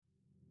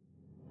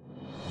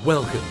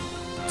Welcome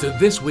to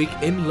This Week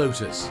in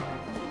Lotus.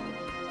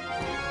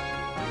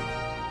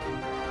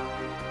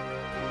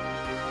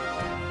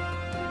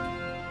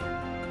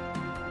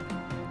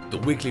 The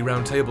weekly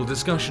roundtable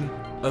discussion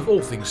of all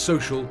things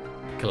social,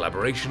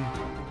 collaboration,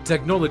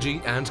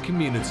 technology and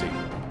community.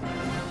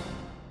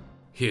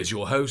 Here's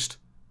your host,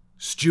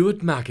 Stuart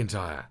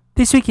McIntyre.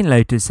 This Week in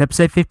Lotus,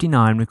 episode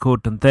 59,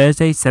 recorded on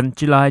Thursday, 7th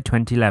July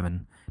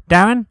 2011.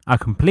 Darren, I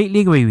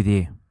completely agree with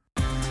you.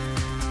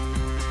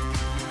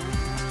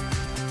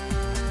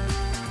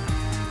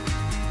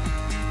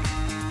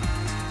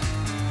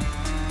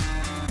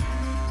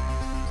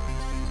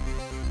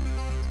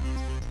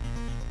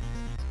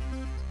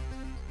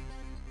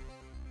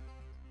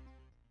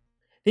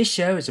 This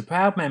show is a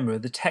proud member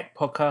of the Tech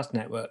Podcast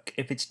Network.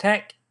 If it's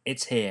tech,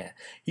 it's here.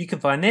 You can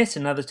find this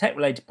and other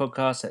tech-related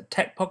podcasts at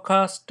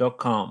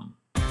techpodcast.com.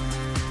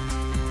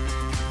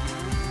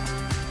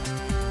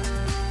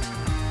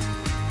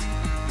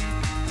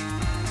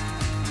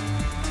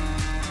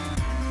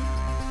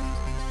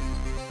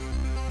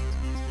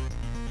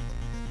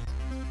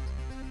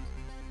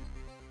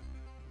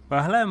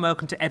 Well, hello and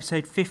welcome to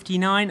episode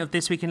 59 of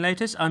This Week in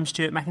Lotus. I'm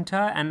Stuart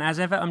McIntyre, and as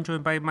ever, I'm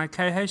joined by my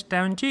co-host,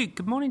 Darren Duke.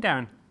 Good morning,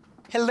 Darren.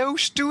 Hello,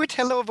 Stuart.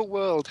 Hello, the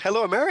world.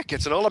 Hello, America.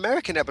 It's an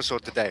all-American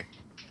episode today.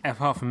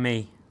 Apart from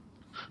me.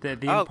 The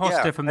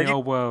imposter from the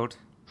old world.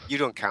 You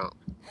don't count.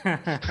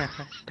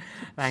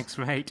 Thanks,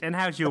 mate. And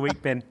how's your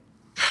week been?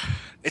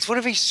 It's one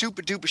of these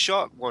super-duper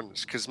short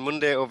ones, because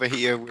Monday over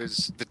here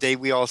was the day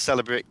we all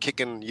celebrate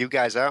kicking you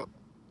guys out,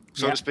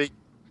 so to speak.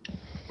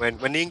 When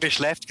the English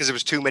left because there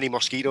was too many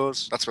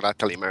mosquitoes. That's what I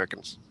tell the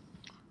Americans.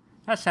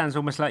 That sounds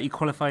almost like you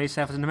qualify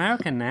yourself as an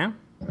American now.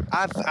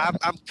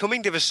 I'm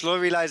coming to the slow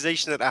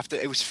realization that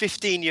it was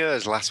 15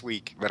 years last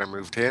week when I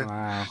moved here.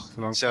 Wow.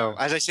 So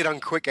as I said on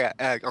Twitter,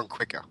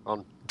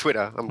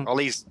 all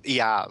these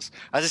ERs.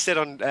 As I said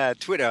on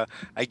Twitter,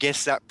 I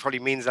guess that probably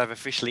means I've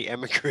officially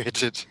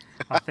emigrated.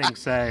 I think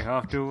so,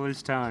 after all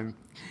this time.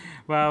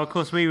 Well, of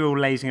course, we were all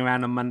lazing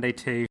around on Monday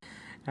too.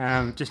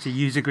 Just a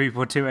user group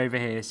or two over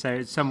here, so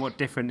it's somewhat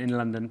different in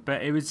London.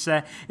 But it's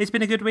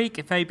been a good week,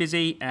 very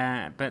busy,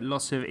 but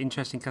lots of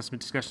interesting customer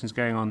discussions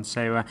going on.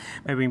 So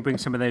maybe we can bring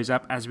some of those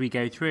up as we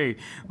go through.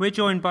 We're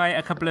joined by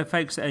a couple of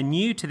folks that are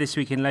new to This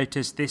Week in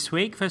Lotus this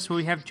week. First of all,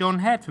 we have John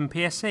Head from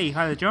PSC.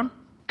 Hi there, John.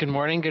 Good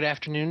morning, good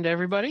afternoon to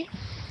everybody.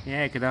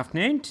 Yeah, good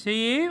afternoon to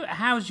you.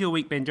 How's your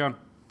week been, John?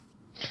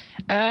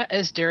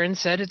 As Darren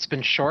said, it's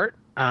been short.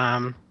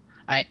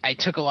 I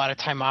took a lot of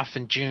time off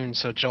in June,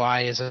 so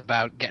July is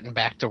about getting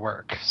back to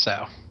work.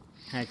 So,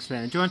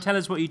 excellent. Do you want to tell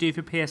us what you do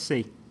for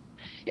PSC?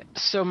 Yeah,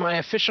 so my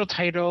official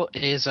title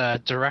is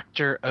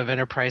Director of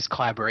Enterprise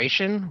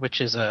Collaboration,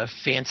 which is a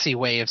fancy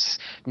way of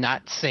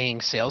not saying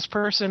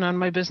salesperson on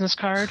my business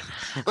card.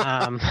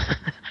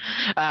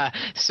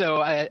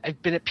 So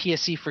I've been at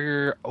PSC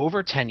for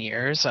over 10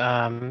 years,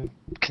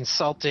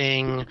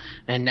 consulting,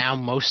 and now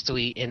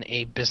mostly in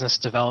a business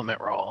development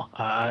role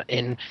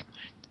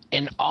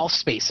in all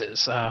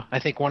spaces. I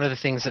think one of the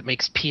things that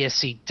makes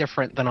PSC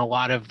different than a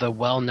lot of the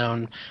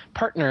well-known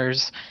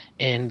partners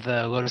in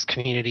the Lotus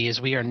community is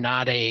we are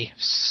not a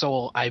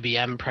sole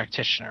IBM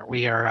practitioner.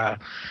 We are a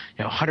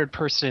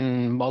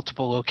 100-person,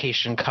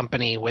 multiple-location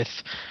company with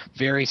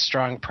very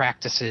strong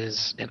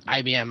practices in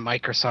IBM,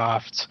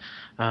 Microsoft,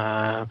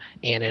 and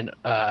in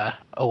a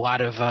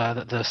lot of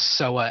the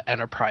SOA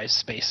enterprise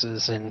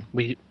spaces, and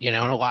we, and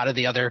a lot of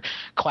the other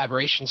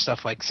collaboration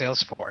stuff like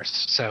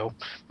Salesforce. So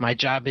my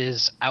job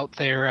is out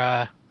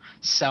there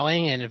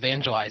selling and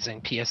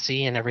evangelizing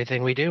PSC and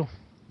everything we do.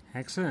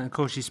 Excellent. Of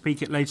course, you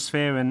speak at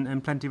Lotusphere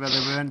and plenty of other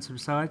events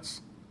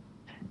besides.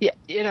 Yeah,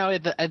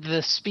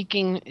 the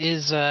speaking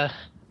is,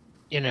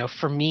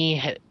 for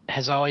me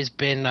has always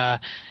been.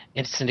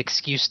 It's an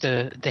excuse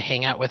to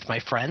hang out with my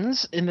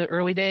friends in the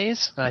early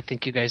days. I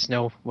think you guys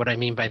know what I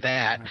mean by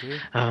that.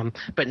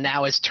 But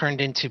now it's turned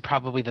into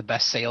probably the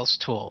best sales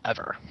tool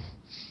ever.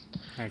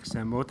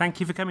 Excellent. Well, thank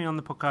you for coming on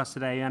the podcast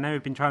today. I know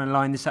we've been trying to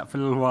line this up for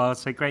a little while,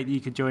 so great that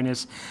you could join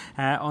us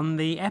on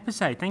the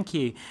episode. Thank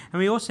you. And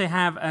we also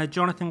have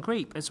Jonathan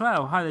Greep as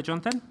well. Hi there,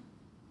 Jonathan.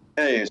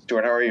 Hey,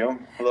 Stuart. How are you?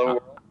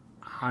 Hello.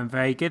 I'm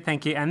very good,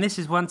 thank you. And this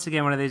is once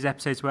again one of those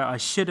episodes where I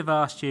should have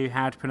asked you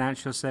how to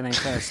pronounce your surname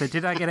first. So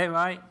did I get it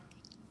right?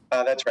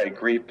 That's right.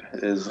 Greep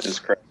is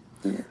correct.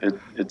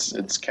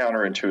 It's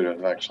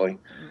counterintuitive, actually.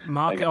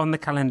 Mark it on the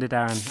calendar,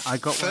 Darren. I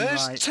got one right.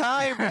 First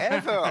time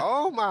ever.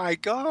 Oh, my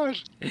God.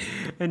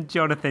 And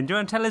Jonathan, do you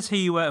want to tell us who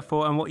you work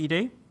for and what you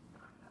do?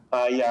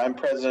 I'm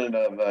president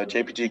of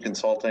JPG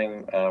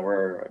Consulting.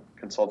 We're a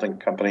consulting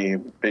company,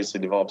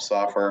 basically develops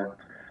software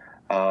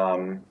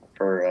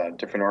for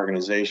different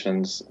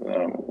organizations.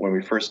 When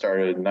we first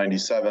started in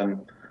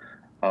 97,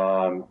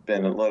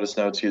 been a Lotus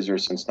Notes user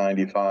since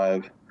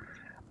 95.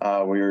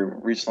 We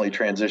recently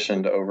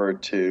transitioned over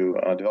to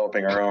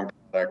developing our own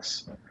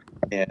products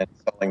and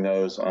selling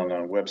those on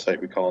a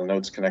website we call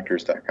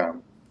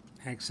notesconnectors.com.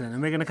 Excellent.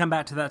 And we're going to come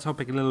back to that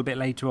topic a little bit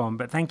later on.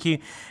 But thank you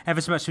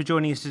ever so much for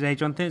joining us today,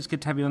 Jonathan. It's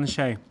good to have you on the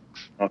show.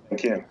 Oh,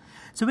 thank you.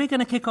 So we're going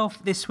to kick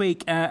off this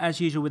week,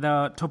 as usual, with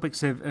our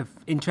topics of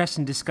interest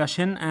and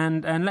discussion,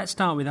 and let's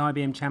start with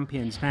IBM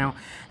Champions. Now,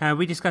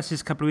 we discussed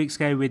this a couple of weeks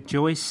ago with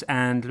Joyce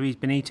and Luis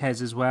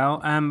Benitez as well.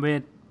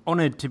 We're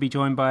honoured to be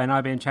joined by an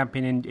IBM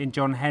champion in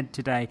John Head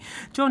today.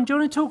 John, do you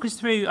want to talk us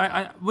through,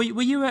 were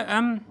you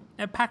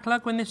at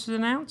PACLUG when this was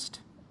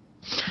announced?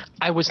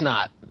 I was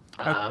not.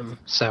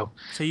 So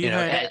you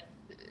heard it?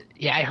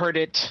 Yeah, I heard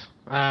it.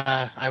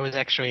 I was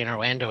actually in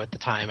Orlando at the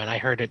time, and I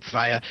heard it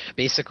via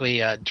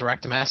basically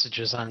direct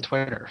messages on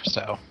Twitter.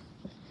 So,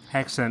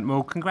 excellent.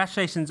 Well,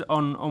 congratulations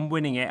on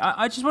winning it.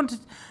 I just wanted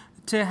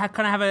to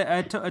kind of have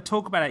a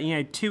talk about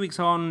it. 2 weeks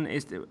on,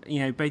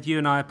 both you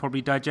and I have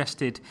probably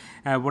digested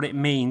what it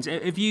means.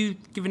 Have you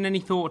given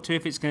any thought to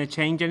if it's going to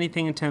change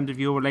anything in terms of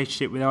your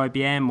relationship with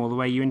IBM or the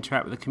way you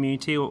interact with the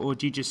community, or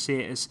do you just see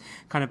it as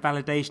kind of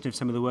validation of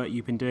some of the work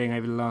you've been doing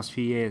over the last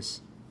few years?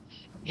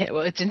 Yeah,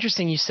 well, it's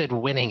interesting you said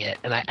winning it,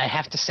 and I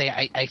have to say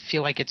I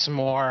feel like it's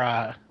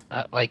more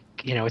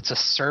it's a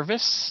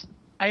service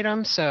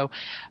item. So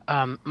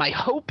my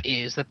hope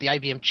is that the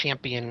IBM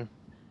Champion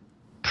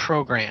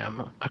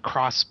program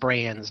across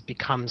brands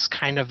becomes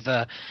kind of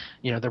the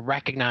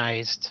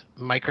recognized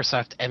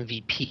Microsoft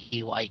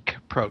MVP like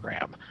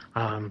program,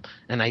 and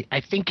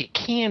I think it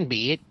can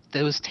be.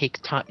 Those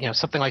take time.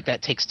 Something like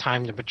that takes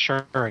time to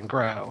mature and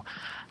grow.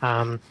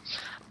 I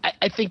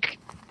think.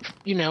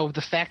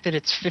 The fact that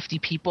it's 50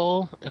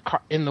 people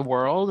in the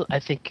world, I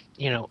think,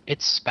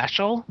 it's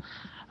special.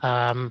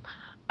 I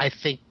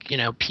think,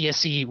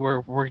 PSE,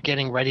 we're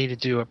getting ready to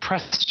do a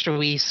press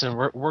release, and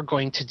we're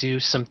going to do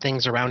some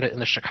things around it in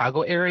the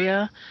Chicago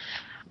area.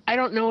 I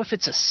don't know if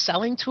it's a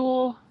selling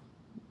tool,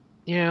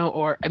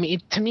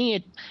 to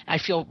me, I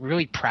feel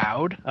really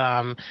proud.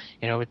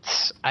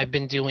 I've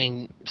been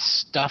doing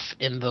stuff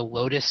in the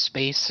Lotus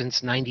space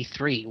since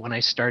 '93 when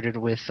I started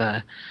with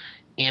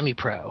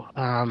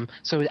AmiPro.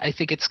 So I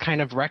think it's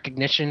kind of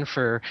recognition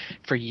for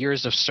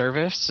years of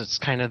service. It's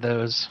kind of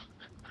those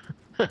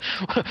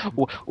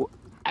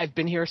I've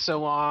been here so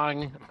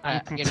long,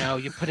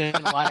 you put in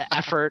a lot of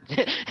effort.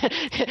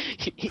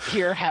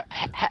 Here,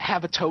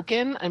 have a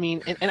token. I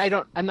mean,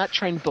 and I'm not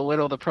trying to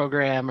belittle the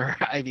program or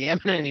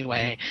IBM in any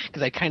way,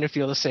 because I kind of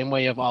feel the same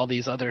way of all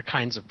these other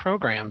kinds of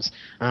programs.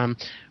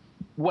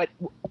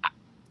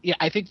 Yeah,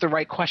 I think the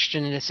right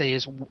question to say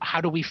is,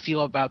 how do we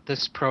feel about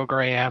this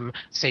program,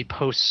 say,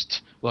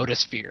 post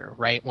Lotusphere,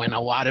 right? When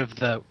a lot of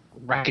the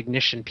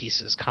recognition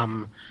pieces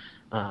come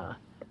to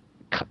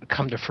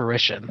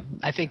fruition.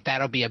 I think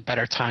that'll be a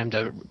better time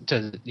to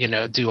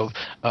do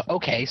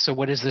okay, so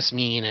what does this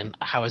mean and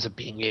how is it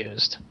being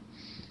used?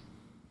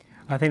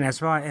 I think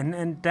that's right.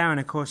 And Darren,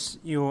 of course,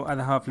 your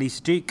other half,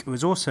 Lisa Duke,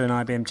 was also an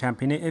IBM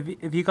champion.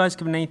 Have you guys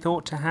given any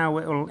thought to how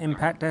it will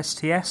impact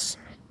STS?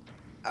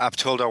 I've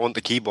told her I want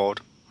the keyboard.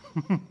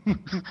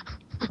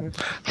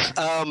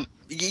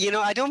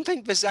 I don't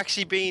think there's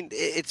actually been.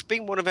 It's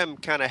been one of them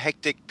kind of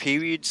hectic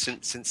periods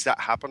since that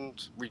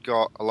happened. We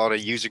got a lot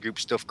of user group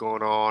stuff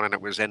going on, and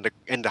it was end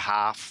of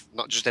half,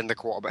 not just end of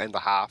quarter, but end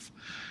of half,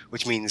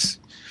 which means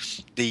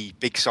the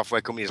big software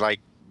companies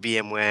like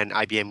VMware and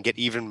IBM get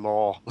even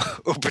more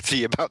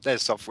uppity about their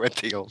software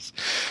deals.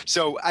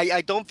 So I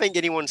don't think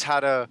anyone's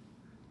had a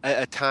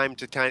time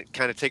to kind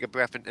of take a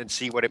breath and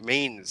see what it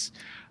means.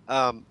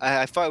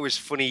 I thought it was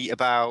funny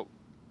about.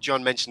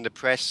 John mentioned the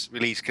press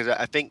release, because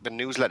I think the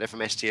newsletter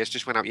from STS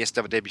just went out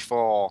yesterday, the day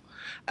before,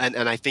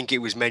 and I think it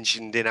was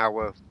mentioned in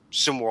our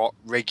somewhat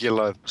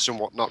regular,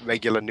 somewhat not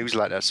regular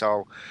newsletter.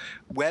 So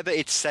whether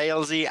it's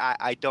salesy,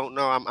 I don't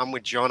know. I'm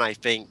with John. I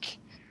think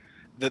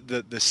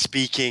the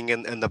speaking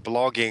and the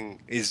blogging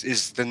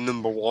is the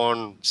number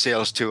one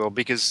sales tool,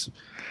 because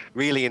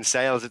really in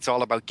sales it's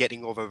all about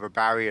getting over the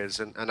barriers,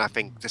 and I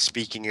think the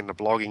speaking and the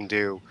blogging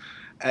do.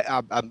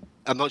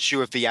 I'm not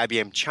sure if the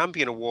IBM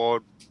Champion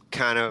Award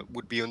kind of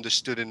would be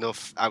understood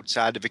enough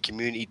outside of the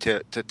community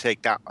to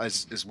take that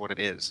as what it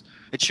is.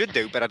 It should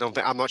do, but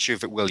I'm not sure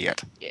if it will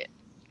yet.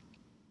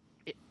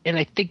 And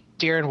I think,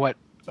 Darren, what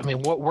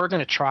we're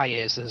going to try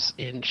is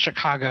in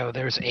Chicago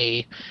there's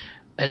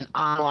an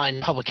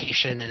online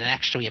publication and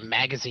actually a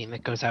magazine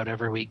that goes out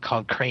every week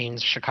called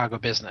Crane's Chicago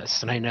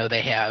Business, and I know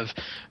they have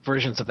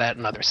versions of that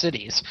in other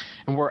cities.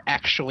 And we're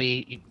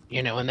actually,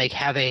 and they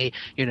have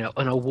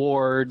an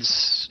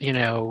awards,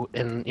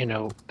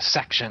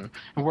 section,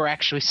 and we're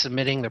actually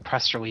submitting the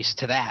press release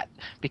to that,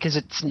 because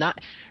it's not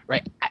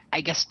right. I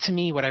guess to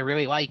me, what I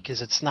really like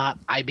is it's not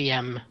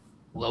IBM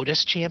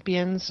Lotus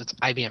Champions, it's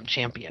IBM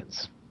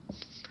Champions.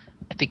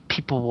 I think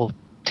people will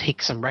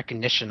take some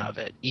recognition of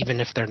it, even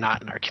if they're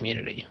not in our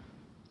community.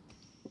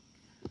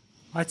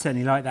 I'd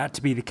certainly like that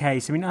to be the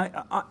case. I mean,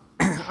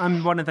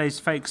 I'm one of those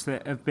folks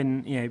that have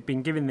been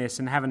given this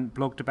and haven't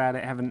blogged about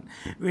it, haven't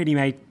really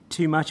made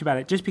too much about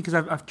it, just because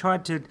I've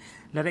tried to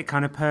let it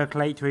kind of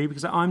percolate through,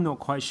 because I'm not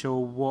quite sure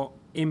what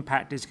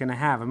impact it's going to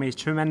have. I mean,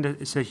 it's tremendous.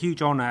 It's a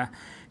huge honour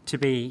to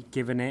be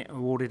given it,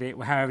 awarded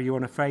it, however you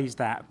want to phrase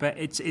that. But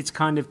it's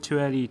kind of too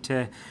early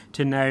to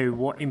know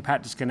what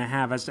impact it's going to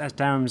have. As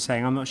Darren was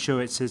saying, I'm not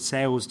sure it's a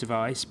sales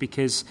device,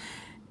 because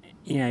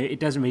it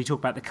doesn't really talk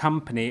about the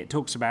company. It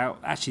talks about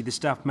actually the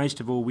stuff most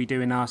of all we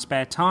do in our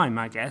spare time,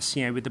 I guess,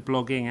 with the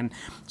blogging and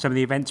some of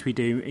the events we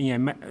do.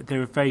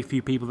 There are very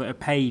few people that are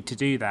paid to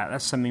do that.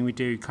 That's something we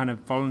do kind of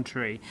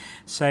voluntary.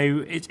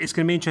 So it's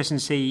going to be interesting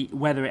to see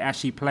whether it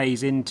actually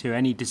plays into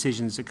any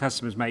decisions that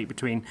customers make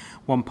between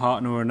one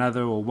partner or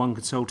another, or one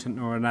consultant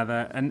or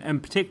another,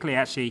 and particularly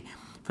actually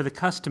for the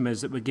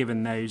customers that were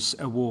given those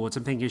awards.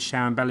 I'm thinking of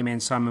Sharon Bellamy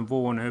and Simon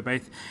Vaughan, who are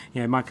both,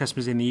 my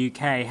customers in the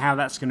UK, how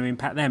that's going to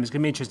impact them. It's going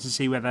to be interesting to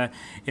see whether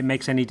it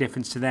makes any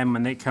difference to them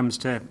when it comes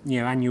to,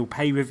 annual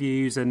pay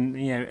reviews and,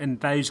 and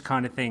those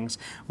kind of things,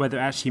 whether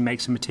it actually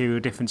makes a material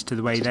difference to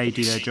the way they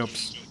do their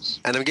jobs.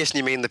 And I'm guessing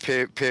you mean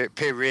the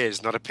pay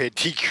raise, not a pay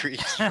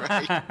decrease,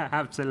 right?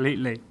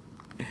 Absolutely.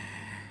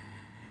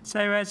 So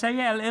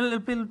yeah, it'll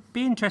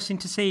be interesting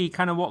to see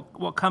kind of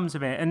what comes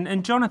of it.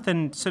 And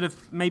Jonathan, sort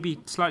of maybe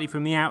slightly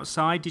from the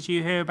outside, did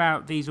you hear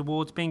about these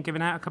awards being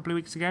given out a couple of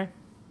weeks ago?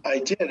 I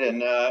did,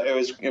 and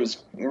it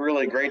was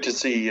really great to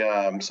see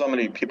so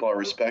many people are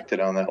respected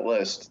on that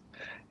list.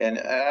 And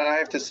I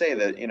have to say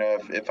that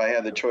if I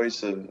had the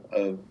choice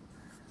of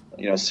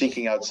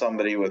seeking out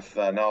somebody with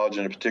knowledge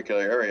in a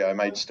particular area, I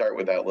might start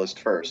with that list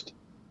first.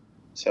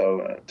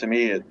 So to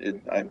me,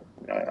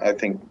 I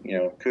think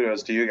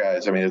kudos to you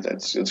guys. I mean,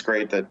 it's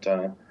great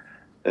that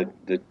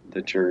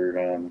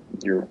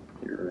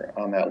you're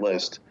on that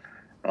list,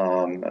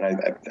 and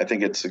I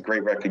think it's a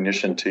great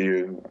recognition to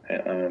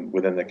you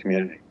within the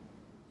community.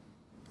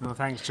 Well,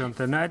 thanks,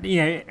 Jonathan.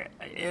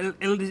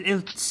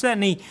 It'll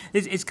certainly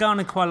it's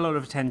garnered quite a lot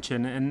of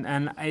attention,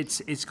 and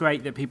it's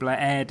great that people at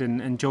Ed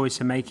and Joyce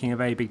are making a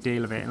very big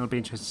deal of it. And it'll be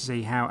interesting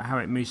to see how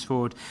it moves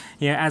forward.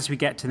 As we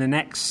get to the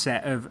next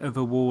set of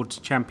award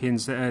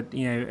champions that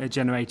are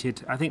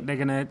generated, I think they're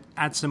going to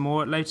add some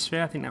more at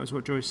Lotusphere. I think that was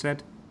what Joyce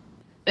said.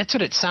 That's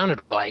what it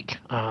sounded like.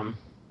 At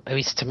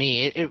least to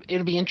me,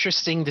 it'll be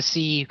interesting to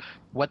see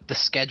what the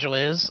schedule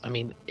is. I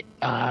mean,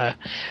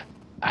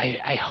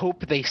 I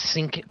hope they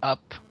sync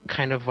up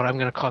kind of what I'm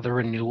going to call the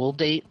renewal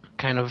date,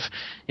 kind of,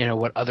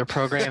 what other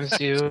programs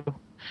do.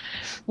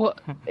 Well,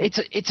 it's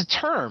a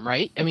term,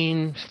 right? I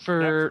mean,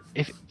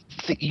 if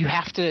you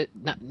have to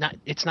not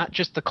it's not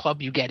just the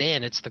club you get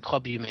in, it's the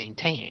club you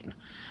maintain.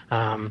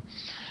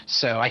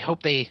 So I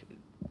hope I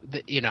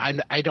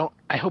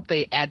hope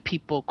they add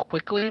people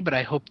quickly, but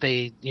I hope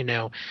they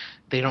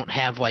don't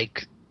have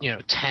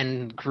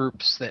 10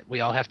 groups that we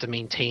all have to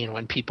maintain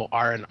when people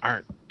are and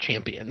aren't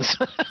champions.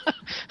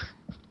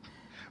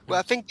 Well,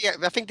 I think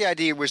the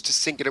idea was to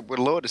sync it up with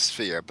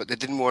Lotusphere, but they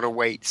didn't want to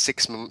wait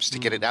 6 months to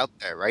get it out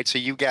there, right? So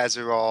you guys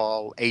are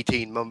all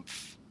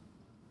 18-month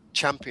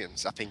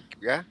champions, I think.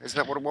 Yeah, isn't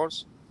that what it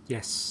was?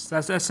 Yes,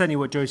 that's certainly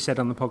what Joyce said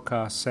on the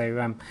podcast.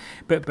 So,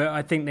 but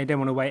I think they don't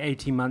want to wait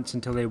 18 months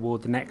until they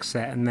award the next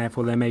set, and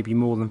therefore there may be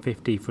more than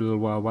 50 for a little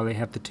while they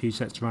have the 2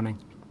 sets running.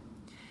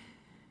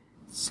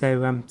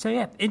 So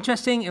yeah,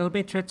 interesting. It'll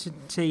be interesting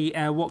to see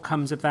what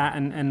comes of that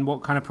and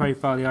what kind of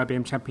profile the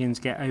IBM champions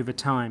get over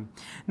time.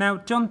 Now,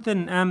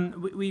 Jonathan,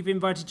 we've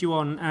invited you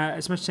on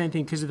as much as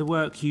anything because of the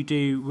work you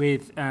do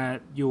with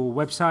your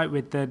website,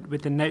 with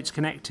the Notes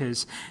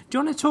connectors. Do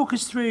you want to talk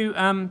us through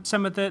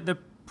some of the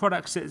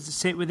products that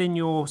sit within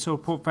your sort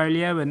of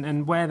portfolio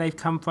and where they've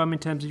come from in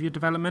terms of your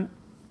development?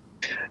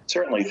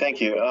 Certainly,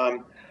 thank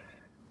you.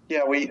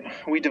 Yeah,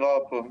 we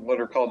develop what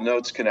are called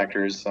Notes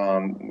connectors.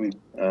 We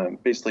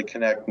basically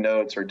connect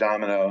Notes or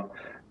Domino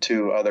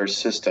to other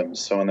systems.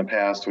 So in the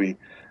past, we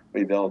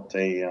built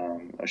a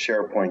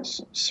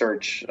SharePoint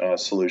search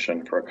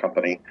solution for a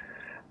company,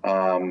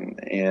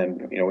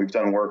 and we've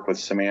done work with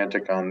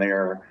Symantec on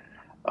their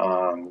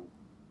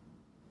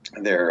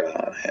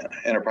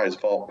Enterprise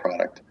Vault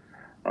product.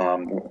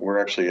 We're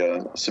actually a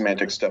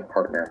Symantec step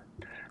partner,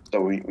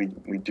 so we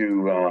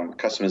do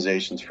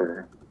customizations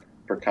for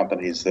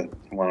companies that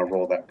want to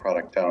roll that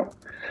product out.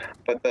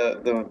 But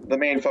the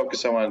main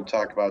focus I want to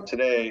talk about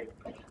today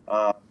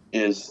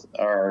is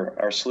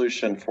our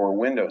solution for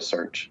Windows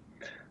Search.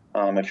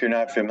 If you're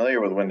not familiar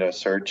with Windows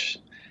Search,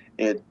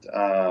 it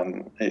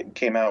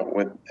came out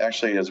with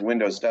actually as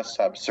Windows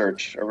Desktop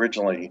Search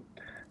originally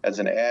as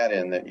an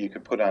add-in that you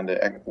could put onto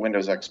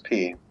Windows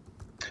XP.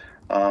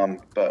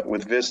 But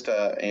with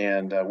Vista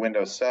and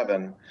Windows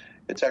 7,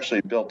 it's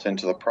actually built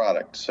into the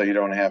product, so you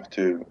don't have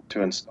to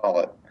install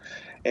it.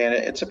 And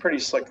it's a pretty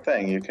slick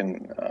thing. You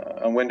can,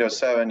 on Windows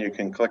 7, you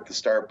can click the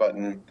Start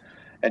button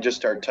and just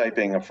start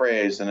typing a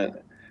phrase, and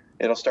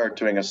it'll start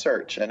doing a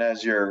search. And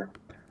as you're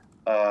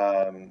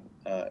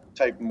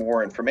type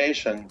more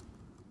information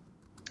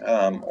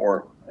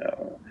or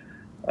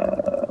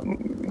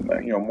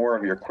more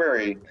of your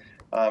query,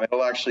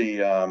 it'll actually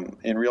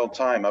in real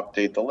time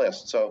update the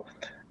list. So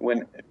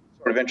sort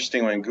of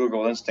interesting when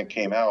Google Instant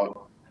came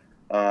out,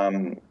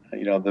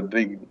 the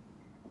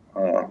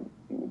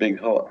big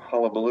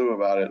hullabaloo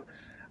about it,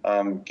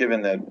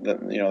 given that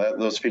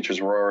those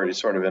features were already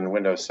sort of in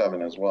Windows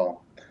 7 as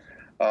well.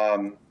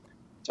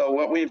 So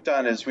what we've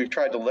done is we've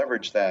tried to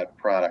leverage that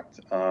product.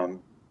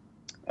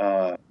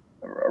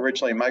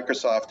 Originally,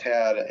 Microsoft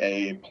had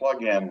a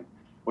plugin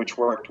which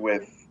worked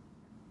with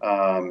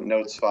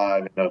Notes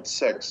 5 and Notes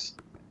 6.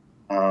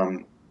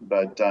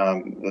 But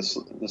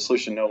the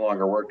solution no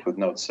longer worked with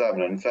Note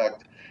 7. In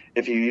fact,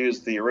 if you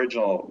use the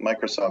original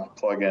Microsoft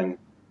plugin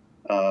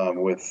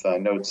with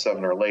Note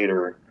 7 or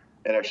later,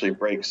 it actually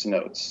breaks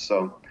Notes.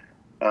 So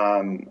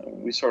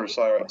we sort of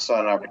saw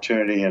an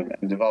opportunity and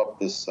developed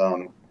this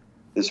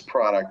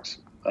product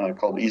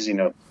called Easy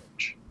Note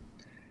Search.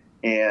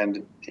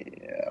 And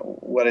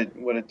what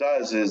it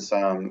does is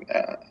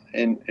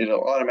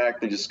it'll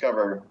automatically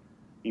discover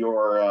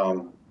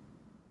your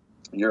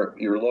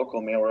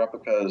local mail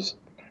replicas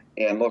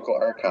and local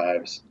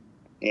archives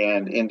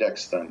and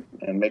index them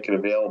and make it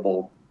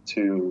available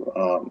to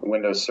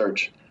Windows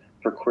Search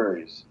for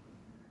queries.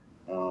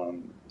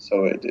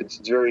 So it's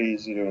very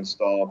easy to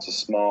install. It's a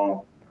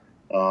small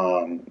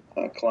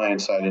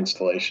client-side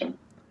installation,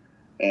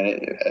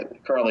 and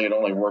currently it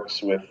only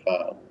works with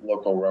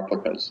local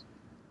replicas.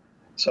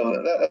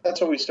 So that's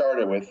what we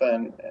started with,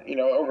 and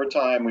over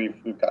time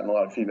we've gotten a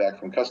lot of feedback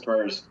from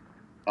customers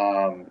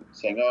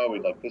saying, "Oh,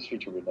 we'd like this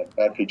feature, we'd like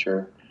that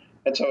feature,"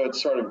 and so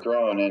it's sort of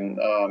grown,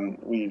 and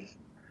we've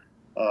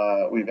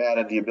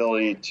added the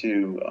ability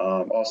to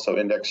also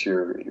index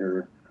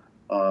your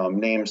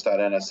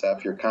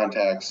names.nsf, your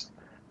contacts,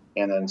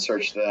 and then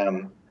search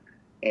them,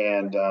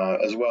 and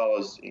as well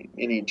as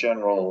any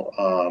general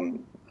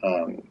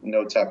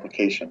notes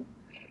application.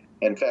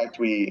 In fact,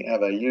 we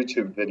have a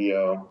YouTube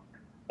video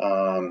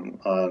on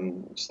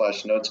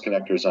 /notes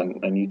connectors on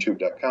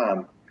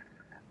youtube.com,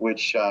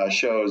 which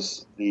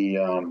shows the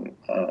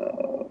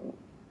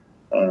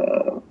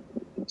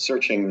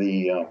searching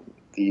the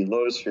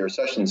Lotusphere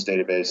sessions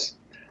database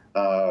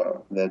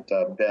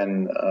that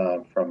Ben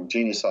from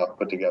Geniesoft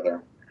put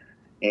together,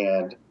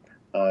 and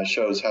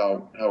shows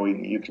how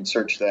you can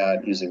search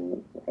that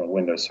using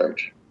Windows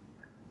Search,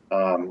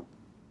 and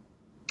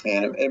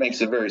it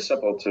makes it very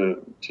simple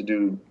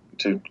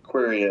to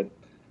query it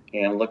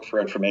and look for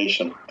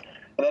information.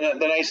 And then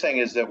the nice thing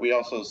is that we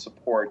also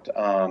support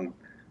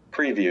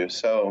preview,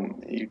 so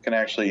you can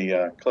actually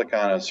click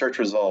on a search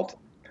result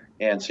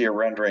and see a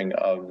rendering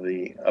of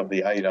the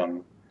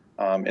item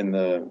in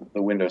the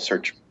Windows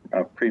Search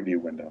preview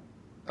window.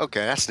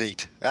 Okay, that's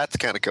neat. That's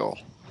kind of cool.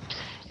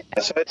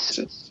 So it's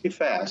pretty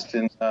fast,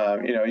 and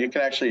you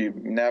can actually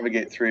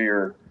navigate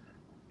through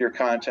your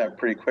content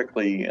pretty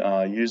quickly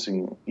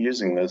using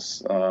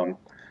this, and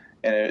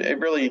it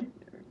really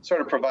sort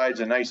of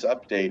provides a nice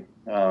update,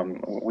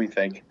 we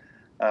think,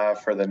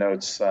 for the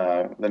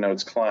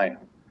Notes client.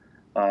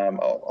 A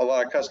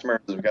lot of customers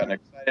have gotten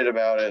excited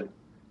about it,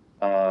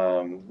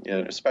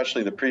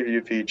 especially the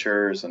preview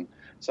features and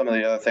some of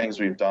the other things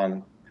we've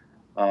done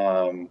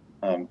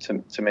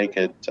to make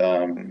it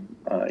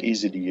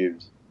easy to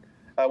use.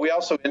 We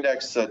also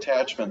index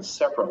attachments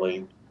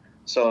separately,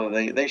 so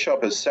they show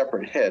up as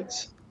separate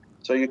hits.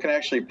 So you can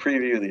actually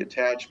preview the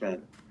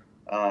attachment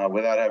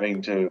without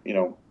having to,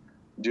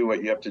 do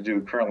what you have to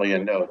do currently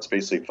in Notes.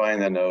 Basically,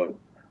 find the note,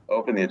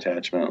 open the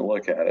attachment, and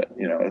look at it.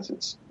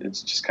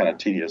 It's just kind of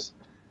tedious.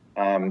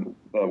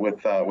 But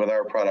with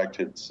our product,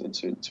 it's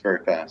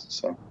very fast.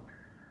 So.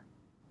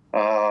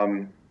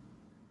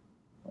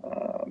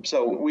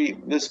 So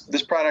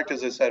this product,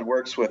 as I said,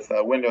 works with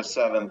Windows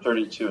 7,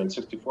 32, and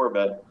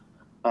 64-bit,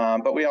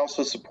 but we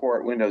also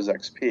support Windows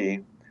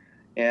XP.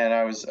 And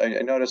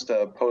I noticed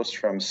a post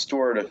from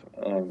Stuart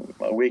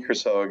a week or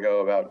so ago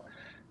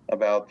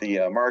about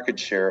the market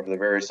share of the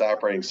various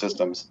operating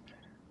systems,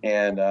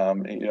 and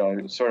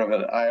sort of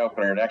an eye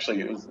opener. And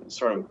actually, it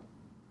sort of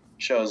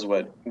shows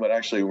what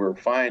actually we're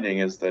finding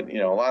is that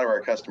a lot of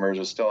our customers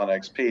are still on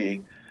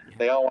XP.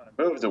 They all want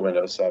to move to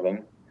Windows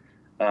 7.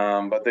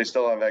 But they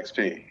still have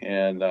XP,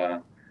 and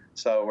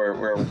so we're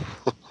working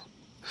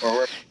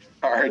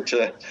hard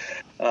to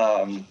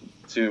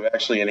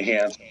actually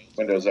enhance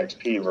Windows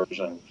XP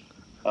version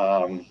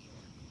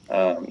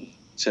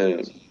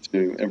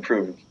to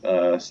improve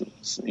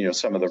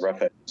some of the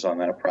rough edges on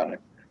that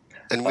product.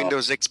 And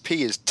Windows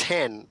XP is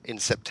 10 in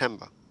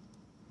September.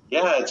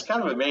 Yeah, it's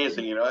kind of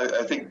amazing.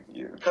 I think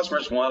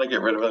customers want to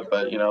get rid of it,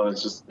 but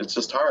it's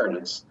just hard.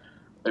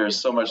 There's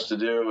so much to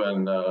do,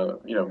 and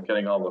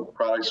getting all the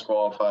products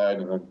qualified,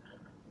 and then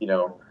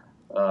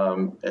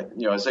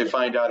as they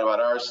find out about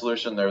our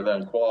solution, they're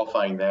then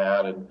qualifying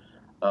that, and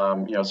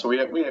so we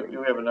have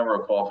a number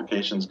of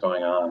qualifications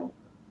going on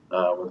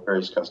with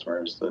various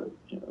customers that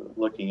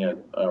looking at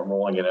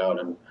rolling it out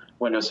in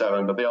Windows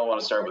 7, but they all want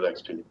to start with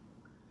XP.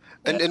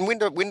 And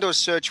Windows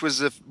Search was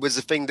the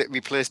thing that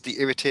replaced the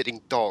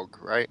irritating dog,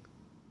 right?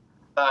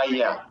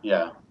 Yeah.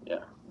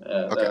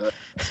 Okay.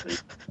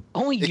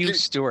 Only you,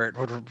 Stuart,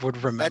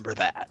 would remember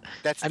that.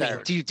 That's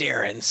Darren. You,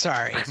 Darren.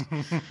 Sorry.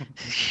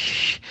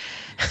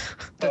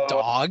 The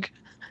dog.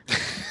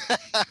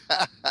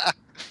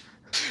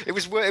 It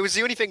was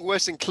the only thing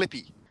worse than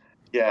Clippy.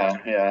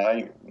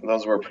 Yeah.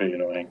 Those were pretty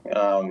annoying.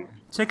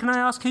 So can I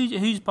ask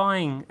who's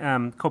buying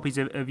copies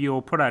of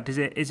your product? Is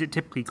it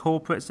typically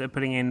corporates that are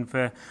putting in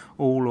for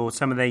all or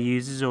some of their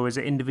users, or is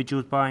it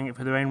individuals buying it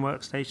for their own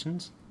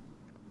workstations?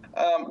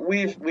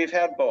 We've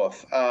had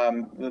both.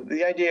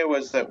 The idea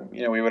was that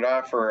we would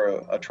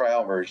offer a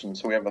trial version,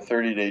 so we have a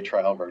 30-day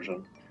trial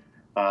version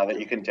that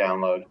you can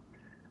download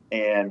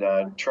and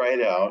try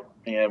it out.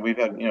 And we've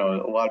had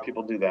a lot of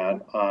people do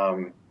that,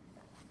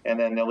 and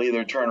then they'll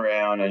either turn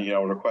around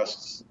and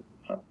request.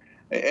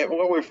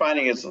 What we're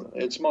finding is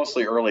it's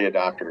mostly early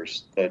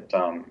adopters that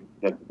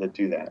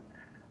do that.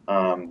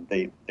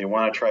 They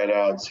want to try it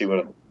out, see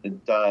what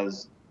it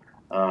does,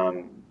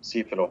 see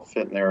if it'll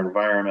fit in their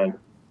environment.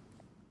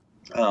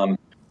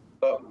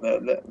 But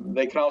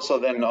they can also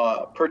then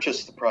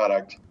purchase the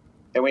product,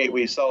 and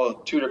we sell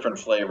two different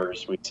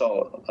flavors. We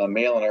sell a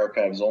mail and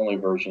archives only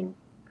version,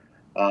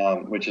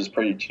 which is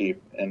pretty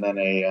cheap, and then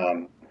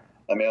a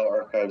mail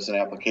archives and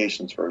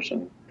applications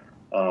version,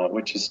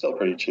 which is still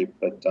pretty cheap,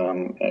 but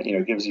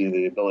gives you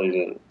the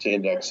ability to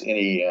index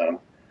any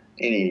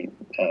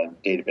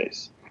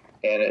database.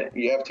 And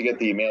you have to get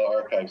the mail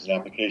archives and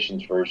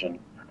applications version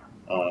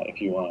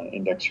if you want to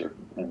index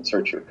and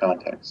search your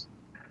contacts.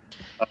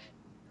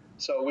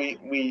 So we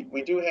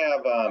do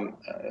have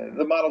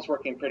the model's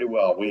working pretty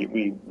well.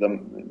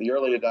 The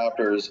early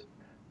adopters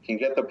can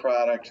get the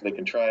product, they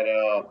can try it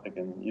out, they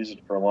can use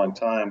it for a long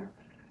time,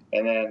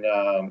 and then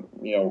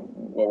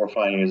what we're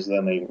finding is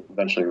then they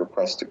eventually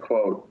request a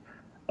quote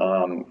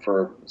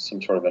for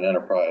some sort of an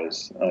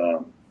enterprise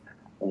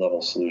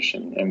level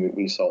solution, and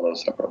we sell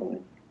those separately.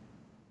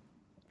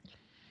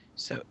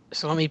 So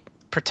let me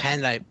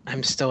pretend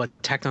I'm still a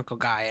technical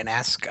guy and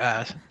ask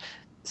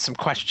some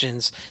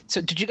questions.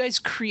 So did you guys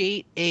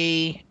create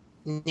a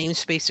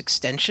namespace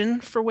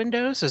extension for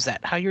Windows? Is that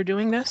how you're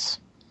doing this?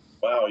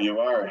 Wow, you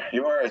are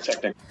a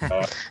technical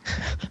guy.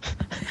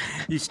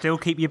 You still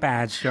keep your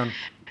badge, John.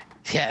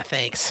 Yeah,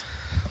 thanks.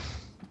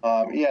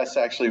 Yes,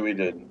 actually we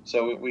did.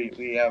 So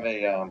we have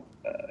a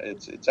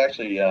it's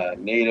actually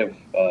native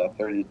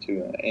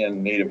 32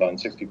 and native on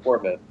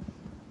 64-bit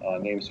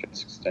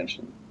namespace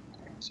extension.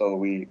 So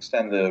we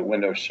extend the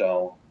Windows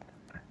shell,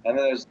 and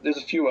then there's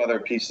a few other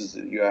pieces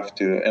that you have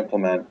to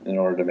implement in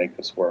order to make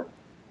this work.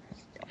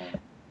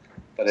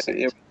 But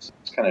it's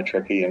kind of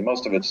tricky, and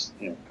most of it's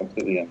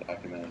completely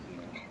undocumented.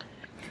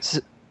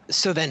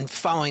 So then,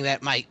 following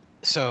that, Mike.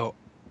 So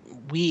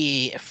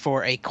we,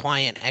 for a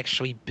client,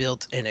 actually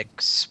built an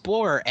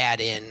Explorer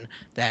add-in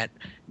that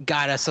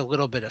got us a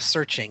little bit of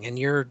searching, and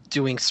you're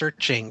doing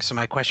searching. So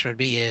my question would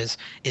be: is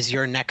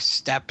your next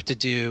step to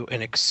do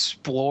an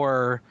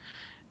Explorer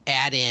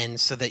add-in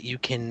so that you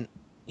can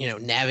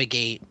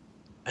navigate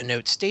a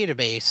notes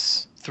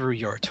database through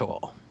your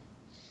tool?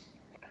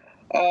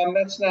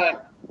 That's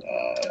not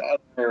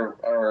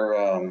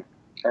our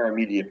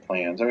immediate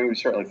plans. I mean, we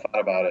certainly thought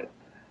about it,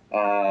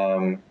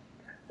 and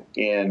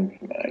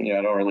I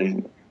don't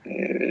really.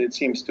 It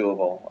seems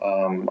doable.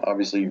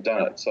 Obviously, you've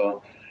done it,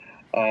 so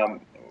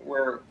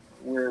we're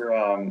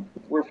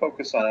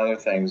focused on other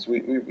things.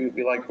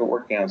 We like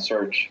working on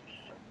search,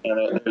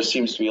 and there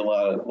seems to be a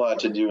lot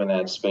to do in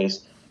that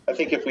space. I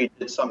think if we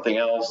did something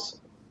else,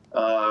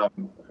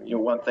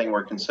 one thing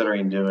we're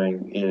considering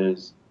doing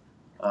is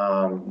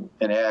an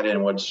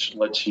add-in which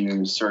lets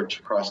you search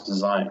across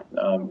design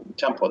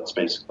templates,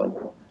 basically.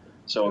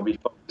 So it'd be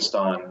focused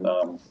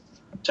on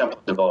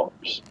template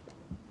developers,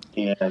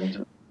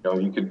 and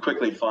you could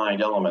quickly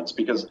find elements.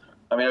 Because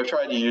I've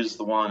tried to use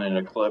the one in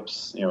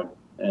Eclipse,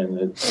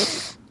 and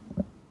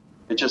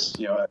it just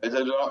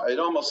it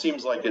almost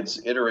seems like it's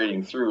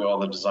iterating through all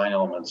the design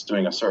elements,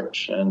 doing a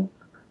search. And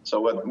so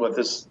what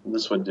this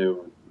would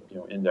do,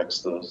 index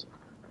those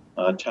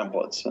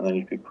templates, and then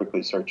you could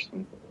quickly search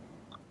them.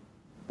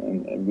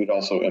 And we'd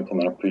also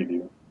implement a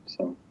preview.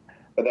 So,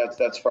 but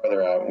that's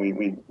farther out.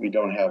 We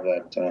don't have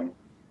that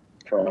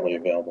currently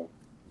available.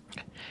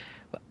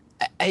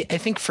 I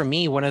think for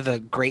me, one of the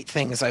great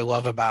things I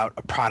love about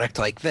a product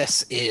like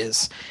this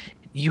is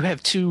you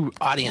have two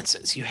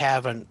audiences. You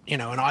have an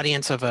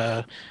audience of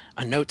a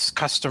notes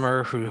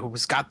customer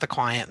who's got the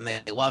client and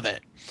they love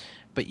it.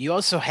 But you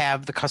also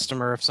have the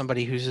customer of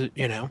somebody who's,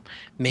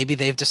 maybe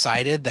they've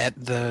decided that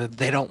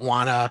they don't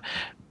want to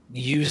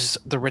use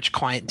the rich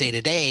client day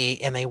to day,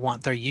 and they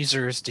want their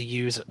users to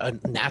use a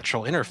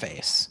natural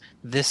interface.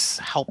 This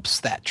helps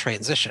that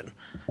transition.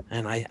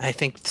 And I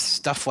think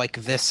stuff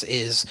like this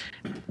is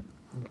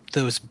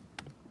those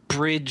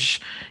bridge,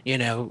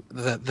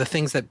 the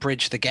things that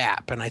bridge the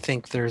gap. And I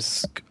think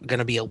there's going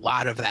to be a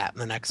lot of that in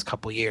the next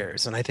couple of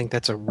years. And I think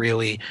that's a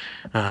really,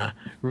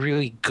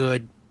 really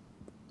good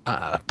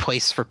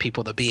place for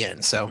people to be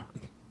in. So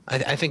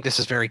I think this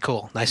is very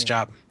cool. Nice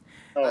job.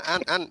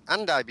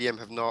 And IBM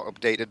have not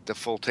updated the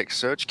full text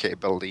search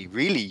capability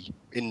really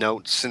in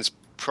Notes since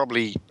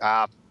probably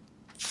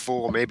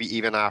R4, maybe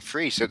even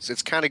R3. So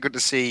it's kind of good to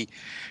see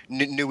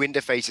new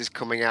interfaces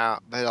coming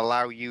out that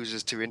allow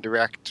users to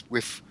interact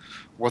with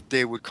what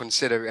they would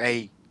consider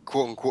a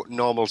quote-unquote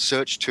normal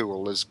search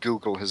tool, as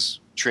Google has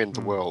trained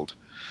the world.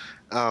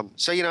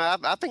 So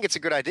I think it's a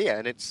good idea,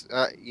 and it's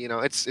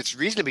it's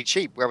reasonably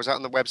cheap. I was out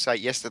on the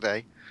website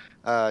yesterday,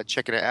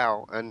 checking it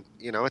out, and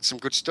it's some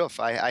good stuff.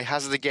 I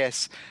hazard a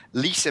guess,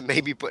 Lisa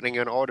may be putting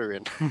an order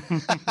in.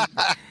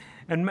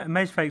 And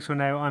most folks will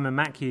know I'm a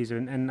Mac user,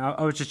 and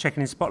I was just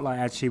checking in Spotlight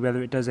actually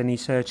whether it does any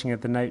searching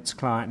of the Notes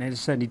client, and it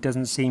certainly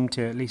doesn't seem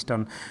to, at least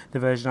on the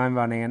version I'm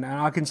running. And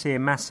I can see a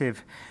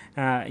massive,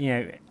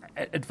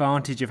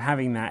 advantage of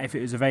having that if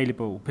it was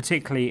available,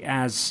 particularly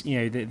as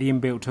the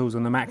inbuilt tools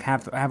on the Mac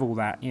have all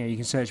that. You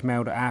can search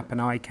Mail.app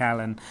and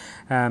iCal and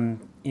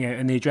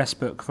and the address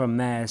book from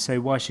there. So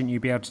why shouldn't you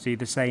be able to do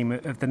the same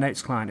of the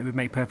Notes client? It would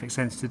make perfect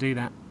sense to do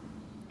that.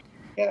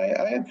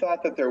 Yeah, I had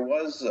thought that there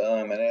was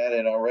an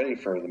add-in already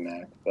for the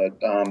Mac, but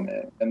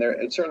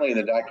it's certainly in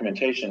the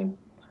documentation.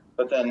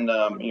 But then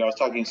I was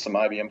talking to some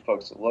IBM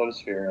folks at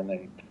Lotusphere,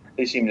 and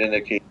they seemed to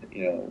indicate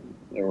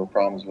there were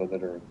problems with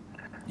it, or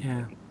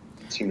it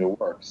seemed to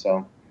work.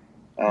 So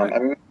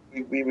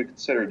we would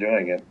consider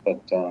doing it,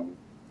 but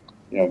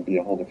it'd be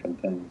a whole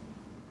different thing.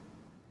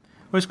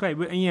 Well, it's great.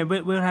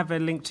 We'll have a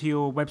link to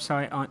your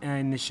website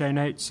in the show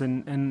notes,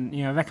 and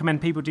I recommend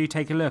people do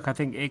take a look. I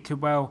think it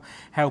could well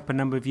help a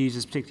number of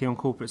users, particularly on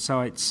corporate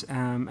sites.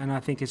 And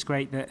I think it's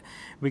great that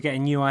we're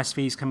getting new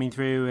ISVs coming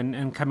through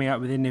and coming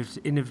up with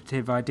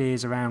innovative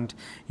ideas around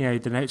the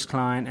Notes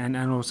client and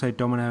also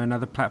Domino and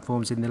other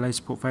platforms in the Lotus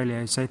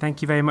portfolio. So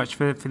thank you very much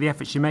for the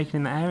efforts you're making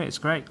in that area. It's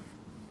great.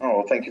 Oh,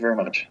 well, thank you very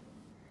much.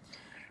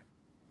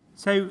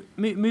 So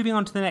moving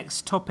on to the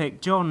next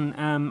topic, John,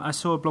 I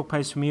saw a blog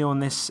post from you on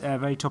this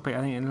very topic, I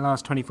think in the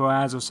last 24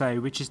 hours or so,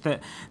 which is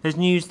that there's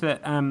news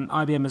that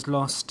IBM has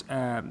lost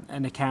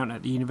an account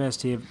at the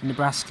University of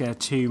Nebraska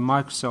to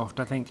Microsoft.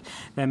 I think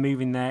they're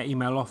moving their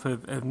email off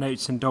of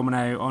Notes and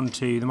Domino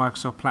onto the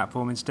Microsoft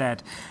platform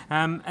instead.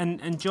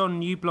 And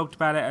John, you blogged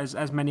about it,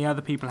 as many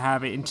other people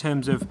have, it in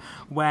terms of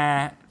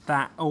where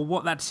that, or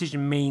what that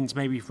decision means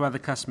maybe for other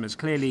customers.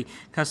 Clearly,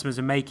 customers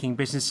are making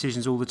business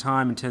decisions all the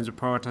time in terms of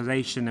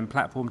prioritization and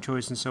platform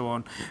choice and so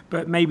on.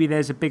 But maybe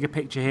there's a bigger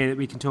picture here that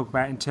we can talk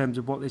about in terms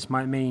of what this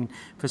might mean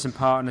for some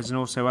partners and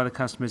also other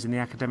customers in the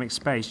academic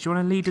space. Do you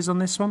want to lead us on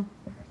this one?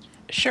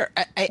 Sure.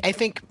 I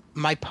think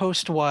my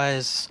post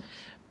was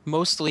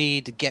mostly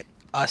to get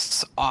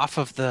us off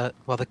of the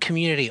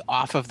community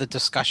off of the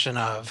discussion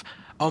of,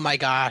 oh my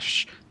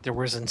gosh, there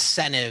was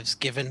incentives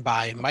given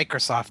by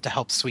Microsoft to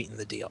help sweeten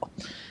the deal.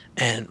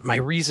 And my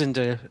reason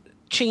to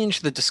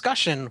change the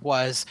discussion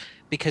was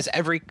because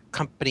every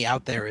company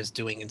out there is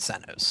doing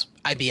incentives.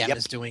 IBM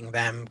is doing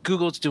them.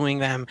 Google's doing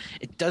them.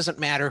 It doesn't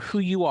matter who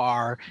you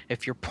are.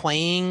 If you're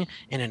playing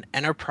in an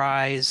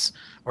enterprise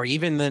or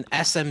even the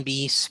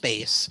SMB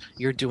space,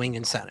 you're doing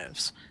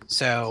incentives.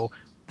 So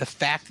the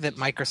fact that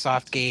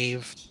Microsoft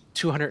gave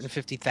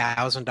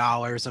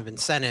 $250,000 of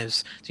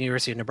incentives to the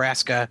University of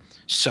Nebraska,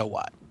 so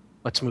what?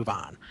 Let's move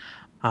on.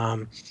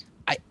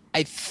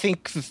 I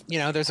think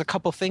there's a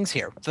couple things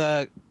here.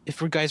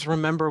 If you guys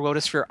remember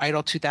Lotusphere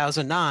Idle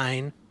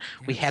 2009,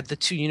 we had the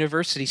two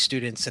university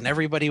students, and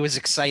everybody was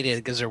excited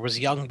because there was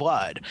young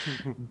blood.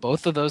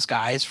 Both of those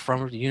guys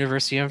from the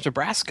University of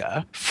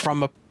Nebraska,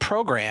 from a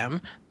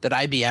program that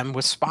IBM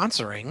was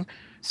sponsoring,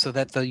 so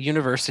that the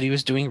university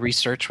was doing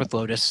research with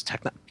Lotus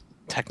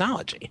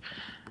technology.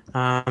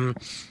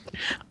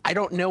 I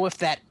don't know if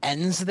that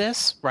ends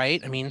this,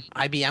 right? I mean,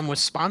 IBM was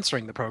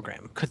sponsoring the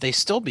program. Could they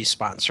still be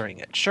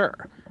sponsoring it?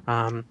 Sure.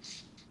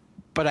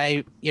 But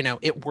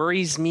it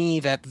worries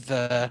me that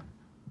the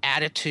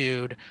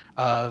attitude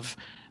of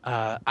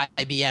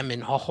IBM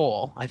in a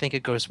whole, I think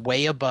it goes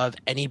way above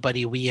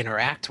anybody we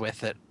interact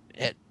with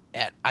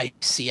at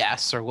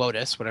ICS or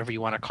Lotus, whatever you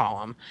want to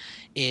call them,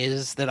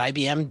 is that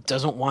IBM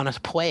doesn't want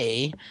to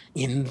play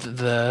in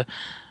the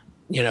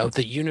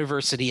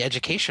university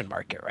education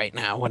market right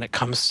now when it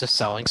comes to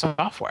selling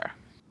software.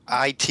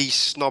 IT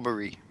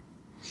snobbery.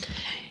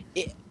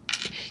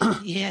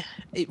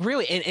 It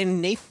really.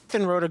 And Nathan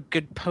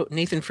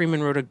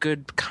Freeman wrote a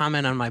good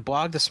comment on my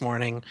blog this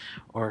morning,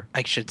 or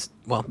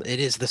it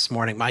is this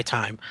morning, my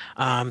time.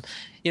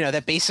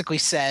 That basically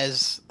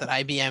says that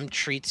IBM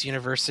treats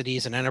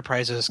universities and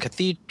enterprises as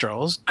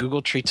cathedrals.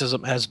 Google treats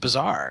them as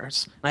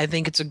bazaars. And I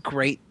think it's a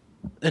great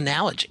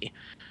analogy,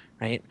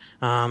 right?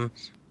 And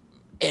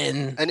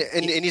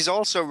he's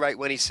also right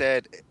when he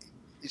said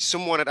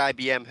someone at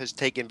IBM has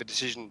taken the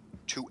decision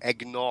to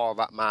ignore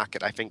that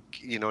market. I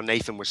think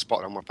Nathan was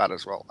spot on with that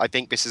as well. I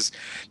think this is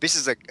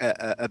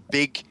a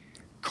big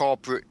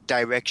corporate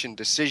direction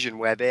decision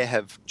where they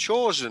have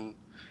chosen,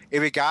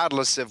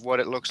 regardless of what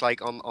it looks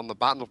like on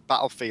the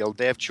battlefield,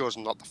 they've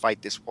chosen not to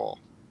fight this war.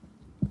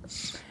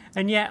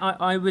 And yet,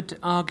 I would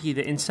argue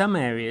that in some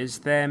areas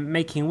they're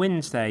making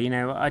wins there.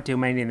 I deal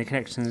mainly in the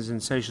connections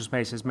and social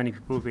space, as many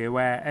people will be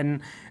aware,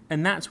 and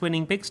that's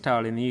winning big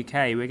style in the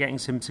UK. We're getting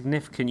some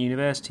significant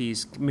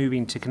universities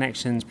moving to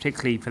connections,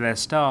 particularly for their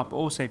staff, but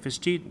also for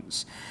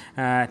students.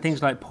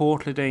 Things like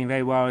Portal are doing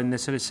very well in the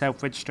sort of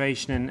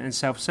self-registration and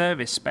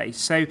self-service space.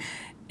 So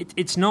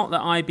it's not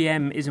that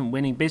IBM isn't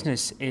winning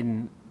business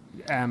in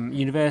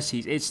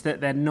universities; it's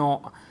that they're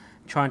not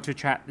trying to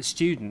attract the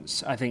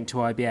students, I think, to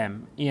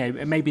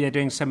IBM. Maybe they're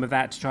doing some of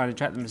that to try and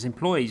attract them as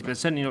employees, but they're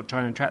certainly not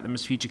trying to attract them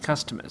as future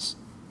customers.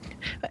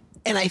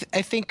 And I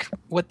think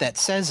what that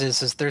says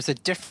is there's a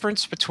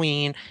difference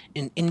between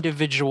an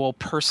individual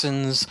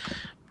person's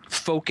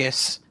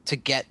focus to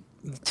get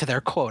to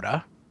their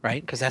quota,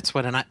 right? Because that's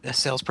what a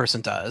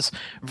salesperson does,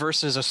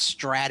 versus a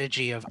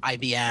strategy of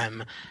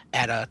IBM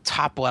at a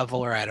top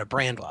level or at a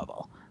brand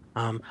level.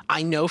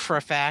 I know for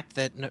a fact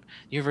that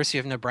University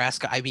of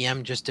Nebraska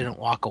IBM just didn't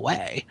walk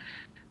away.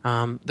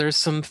 There's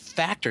some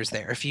factors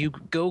there. If you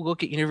go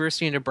look at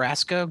University of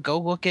Nebraska, go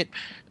look at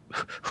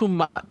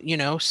some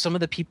of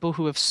the people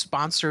who have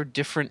sponsored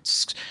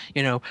different,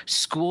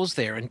 schools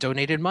there and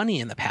donated money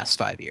in the past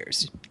 5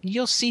 years.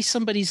 You'll see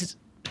somebody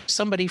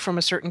from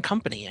a certain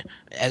company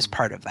as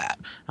part of that.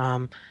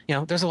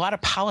 There's a lot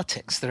of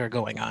politics that are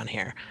going on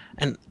here,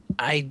 and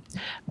I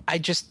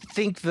just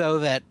think though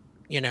that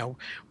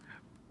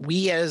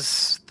we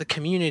as the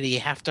community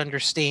have to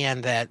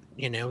understand that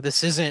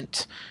this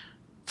isn't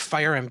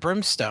fire and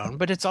brimstone,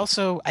 but it's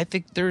also, I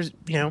think there's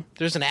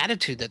an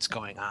attitude that's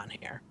going on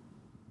here,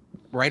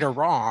 right or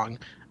wrong.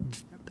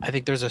 I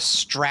think there's a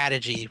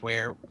strategy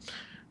where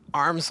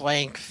arm's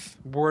length,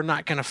 we're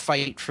not going to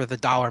fight for the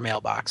dollar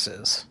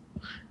mailboxes.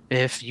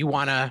 If you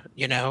want to,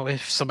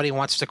 if somebody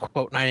wants to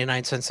quote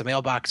 99 cents a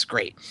mailbox,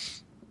 great.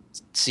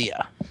 See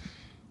ya.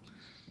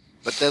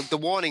 But the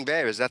warning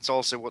there is that's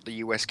also what the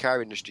US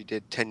car industry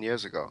did 10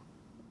 years ago.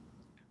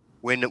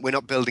 We're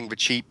not building the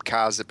cheap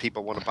cars that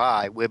people want to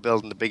buy. We're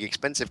building the big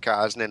expensive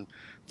cars, and then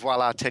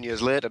voila, 10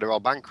 years later, they're all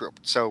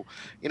bankrupt. So,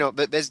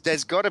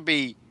 there's got to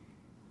be...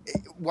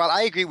 While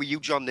I agree with you,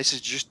 John, this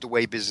is just the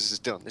way business is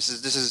done. This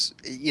is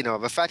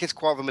the fact it's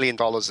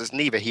 $250,000 is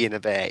neither here nor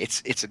there.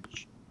 It's a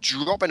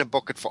drop in a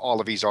bucket for all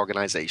of these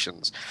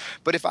organizations.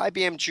 But if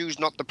IBM choose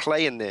not to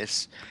play in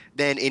this,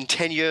 then in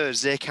 10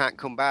 years they can't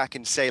come back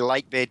and say,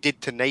 like they did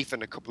to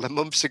Nathan a couple of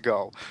months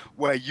ago,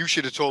 where you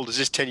should have told us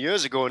this 10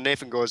 years ago, and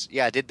Nathan goes,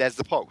 yeah, I did, there's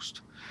the post.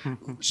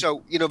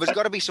 So, there's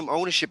got to be some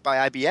ownership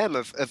by IBM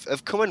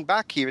of coming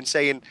back here and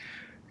saying,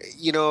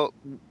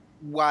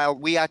 while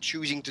we are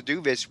choosing to do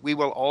this, we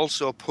will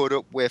also put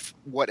up with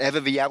whatever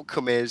the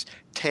outcome is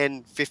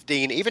 10,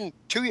 15, even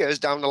 2 years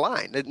down the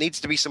line. There needs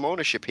to be some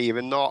ownership here,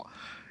 and not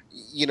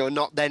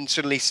then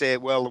suddenly say,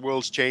 well, the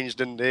world's changed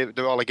and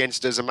they're all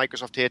against us and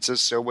Microsoft hates us,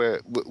 so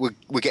we're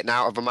getting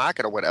out of the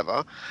market or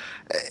whatever.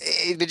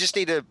 They just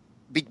need to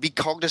be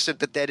cognizant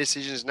that their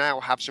decisions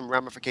now have some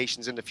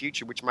ramifications in the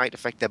future which might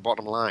affect their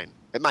bottom line.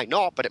 It might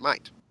not, but it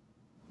might.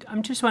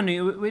 I'm just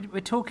wondering,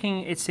 we're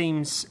talking, it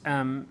seems,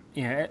 a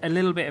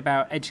little bit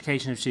about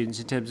education of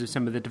students in terms of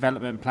some of the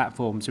development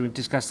platforms, and we've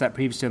discussed that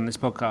previously on this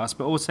podcast,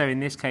 but also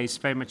in this case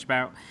very much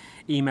about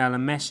email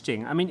and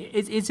messaging. I mean,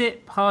 is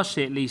it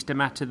partially at least a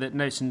matter that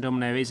Notes and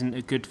Domino isn't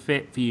a good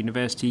fit for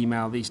university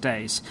email these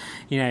days?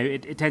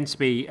 It tends to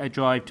be a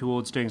drive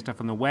towards doing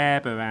stuff on the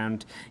web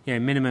around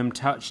minimum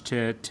touch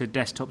to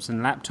desktops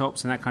and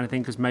laptops and that kind of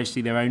thing, because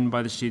mostly they're owned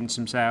by the students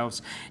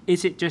themselves.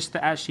 Is it just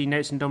that actually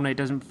Notes and Domino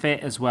doesn't fit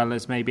as well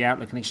as maybe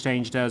Outlook and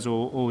Exchange does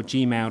or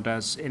Gmail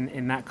does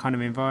in that kind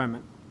of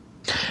environment?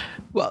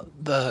 Well,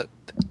 the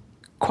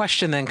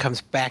question then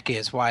comes back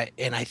is why,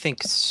 and I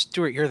think,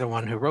 Stuart, you're the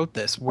one who wrote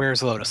this,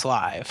 where's Lotus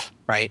Live,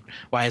 right?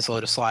 Why is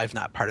Lotus Live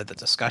not part of the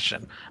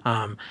discussion?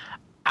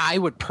 I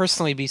would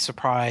personally be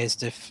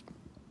surprised if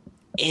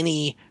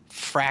any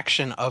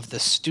fraction of the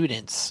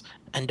students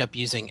end up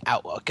using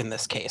Outlook in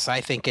this case.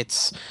 I think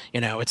it's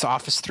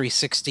Office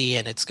 360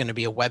 and it's going to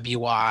be a web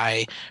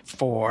UI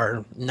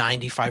for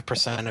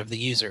 95% of the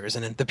users.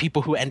 And the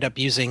people who end up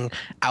using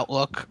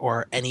Outlook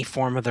or any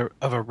form of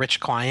a rich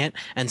client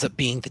ends up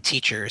being the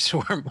teachers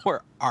who are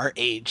more our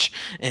age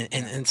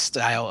and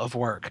style of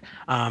work.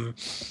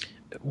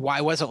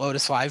 Why wasn't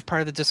Lotus Live part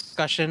of the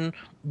discussion?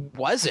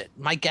 Was it?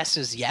 My guess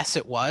is yes,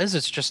 it was.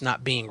 It's just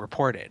not being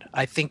reported.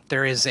 I think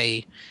there is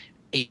a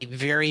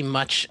very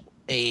much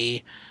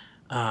a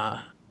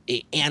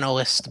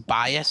analyst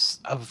bias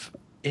of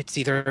it's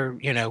either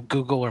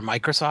Google or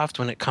Microsoft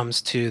when it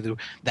comes to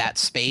that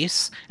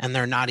space, and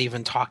they're not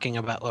even talking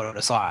about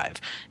Lotus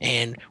Live.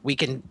 And we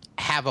can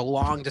have a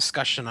long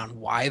discussion on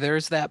why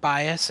there's that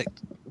bias.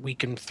 We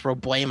can throw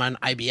blame on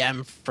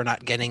IBM for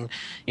not getting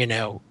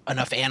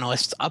enough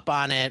analysts up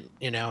on it.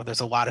 There's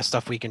a lot of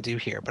stuff we can do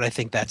here, but I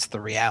think that's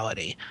the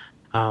reality.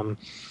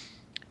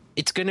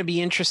 It's going to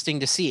be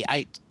interesting to see.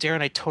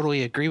 Darren, I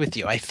totally agree with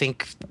you. I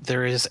think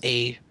there is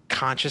a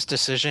conscious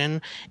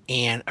decision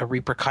and a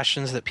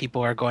repercussions that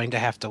people are going to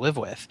have to live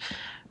with.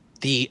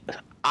 The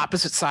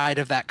opposite side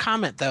of that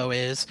comment, though,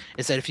 is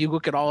that if you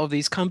look at all of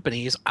these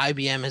companies,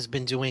 IBM has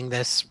been doing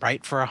this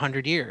right for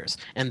 100 years,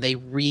 and they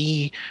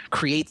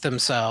recreate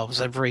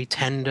themselves every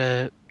 10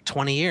 to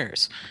 20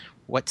 years.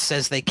 What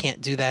says they can't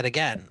do that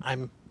again?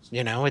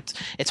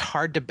 It's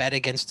hard to bet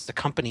against the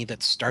company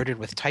that started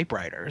with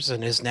typewriters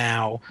and is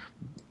now,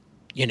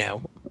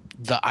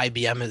 the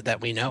IBM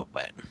that we know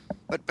it.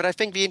 But I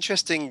think the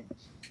interesting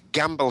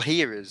gamble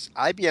here is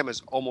IBM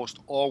has almost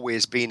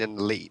always been in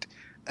the lead.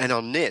 And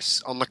on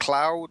the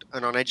cloud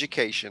and on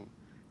education,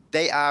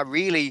 they are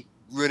really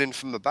running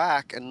from the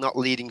back and not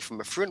leading from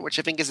the front, which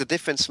I think is the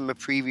difference from the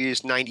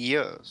previous 90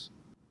 years.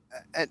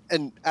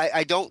 And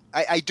I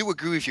do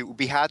agree with you. It would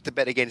be hard to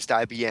bet against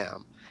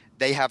IBM.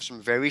 They have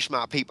some very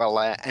smart people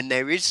there, and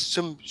there is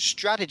some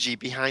strategy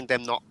behind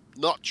them not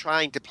not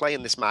trying to play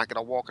in this market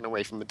or walking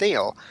away from a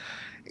deal.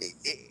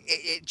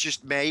 It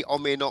just may or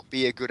may not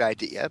be a good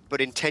idea, but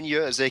in 10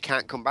 years they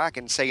can't come back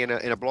and say in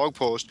a blog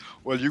post,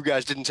 well, you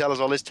guys didn't tell us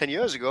all this 10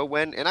 years ago,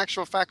 when in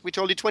actual fact we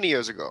told you 20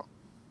 years ago.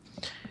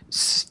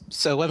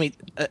 So let me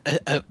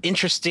an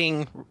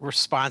interesting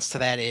response to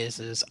that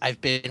is I've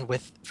been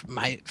with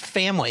my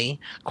family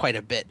quite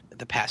a bit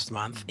the past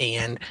month,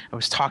 and I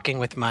was talking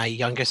with my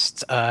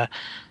youngest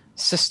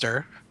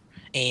sister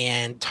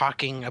and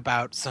talking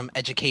about some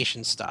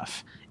education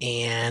stuff.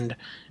 And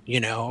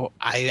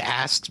I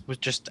asked, was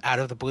just out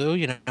of the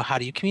blue, how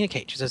do you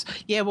communicate? She says,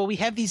 yeah, well, we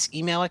have these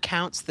email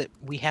accounts that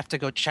we have to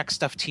go check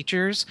stuff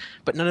teachers,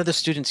 but none of the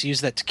students use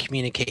that to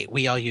communicate.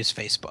 We all use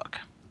Facebook.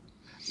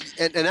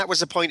 And that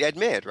was the point Ed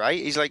made,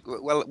 right? He's like,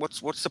 well,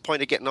 what's the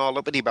point of getting all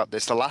uppity about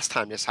this? The last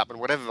time this happened,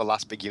 whatever the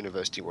last big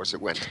university was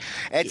that went,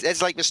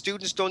 it's like the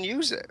students don't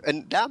use it.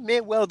 And that may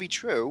well be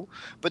true,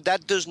 but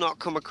that does not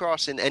come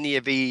across in any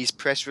of these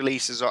press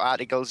releases or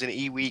articles in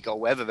eWeek or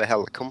wherever the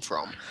hell it come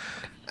from.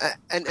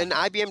 And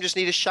IBM just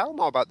need to shout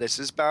more about this.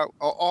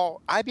 Or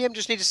IBM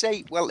just need to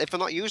say, well, if they're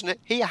not using it,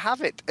 here you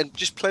have it, and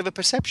just play the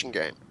perception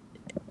game.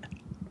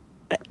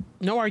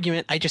 No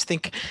argument. I just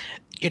think,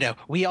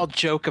 we all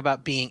joke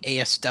about being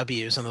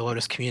ASWs in the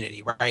Lotus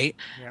community, right?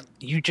 Yep.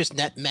 You just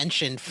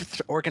mentioned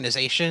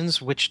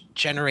organizations which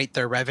generate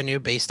their revenue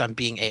based on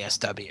being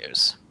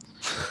ASWs.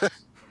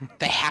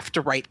 They have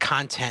to write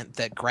content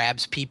that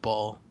grabs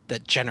people,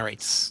 that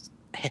generates,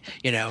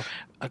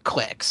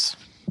 clicks.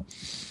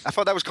 I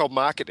thought that was called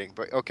marketing,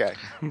 but okay.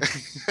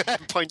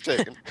 Point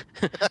taken.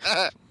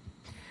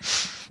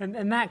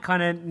 And that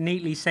kind of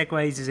neatly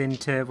segues us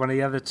into one of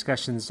the other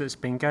discussions that's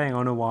been going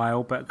on a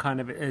while, but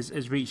kind of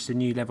has reached a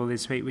new level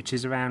this week, which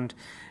is around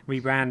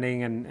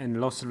rebranding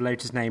and loss of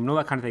Lotus name and all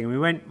that kind of thing. And we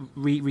won't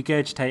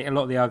regurgitate a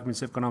lot of the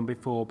arguments that have gone on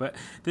before, but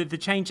the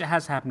change that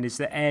has happened is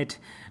that Ed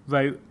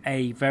wrote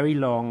a very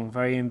long,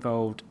 very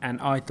involved,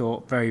 and I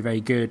thought very, very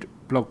good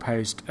blog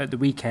post at the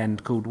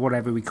weekend called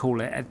Whatever We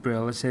Call It, Ed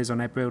Brill. This is on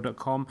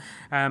edbrill.com,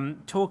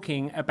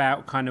 talking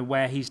about kind of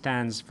where he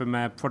stands from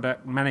a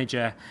product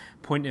manager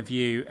point of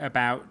view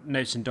about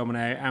Notes and Domino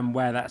and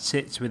where that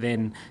sits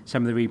within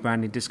some of the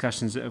rebranding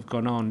discussions that have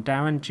gone on.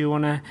 Darren, do you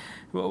want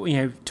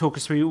to talk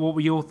us through what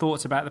were your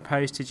thoughts about the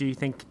post? Did you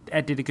think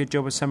Ed did a good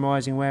job of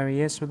summarising where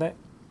he is with it?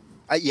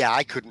 Yeah,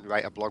 I couldn't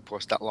write a blog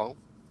post that long.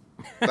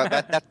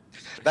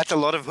 That's a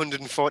lot of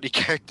 140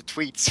 character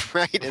tweets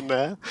right in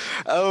there.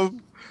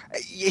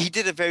 He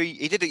did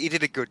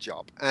a good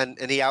job, and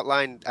he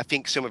outlined, I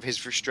think, some of his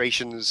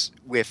frustrations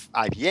with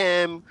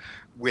IBM,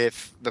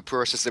 with the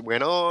process that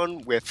went on,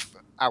 with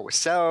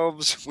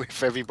ourselves,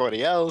 with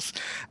everybody else,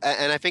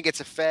 and I think it's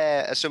a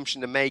fair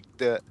assumption to make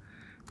that.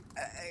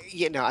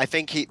 I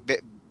think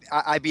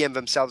IBM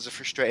themselves are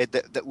frustrated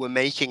that we're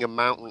making a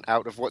mountain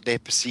out of what they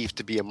perceive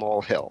to be a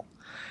molehill,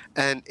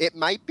 and it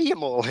might be a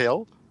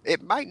molehill.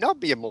 It might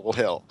not be a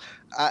molehill.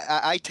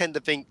 I tend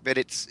to think that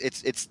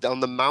it's on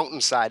the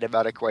mountain side of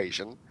that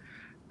equation,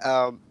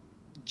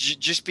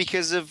 just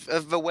because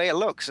of the way it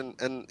looks.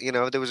 And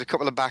there was a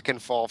couple of back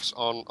and forths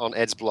on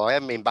Ed's blog. I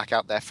haven't been back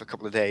out there for a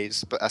couple of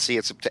days, but I see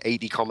it's up to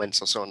 80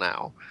 comments or so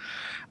now.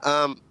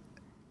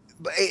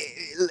 But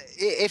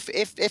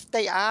if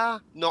they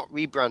are not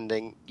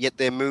rebranding, yet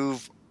they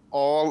move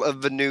all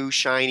of the new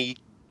shiny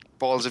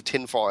balls of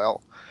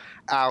tinfoil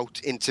out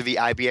into the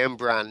IBM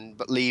brand,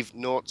 but leave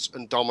Notes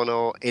and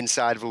Domino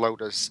inside of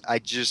Lotus, I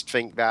just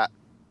think that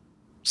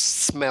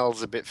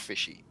smells a bit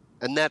fishy.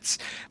 And that's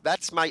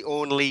my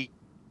only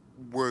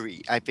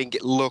worry. I think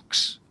it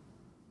looks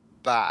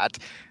bad,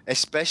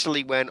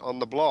 especially when on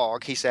the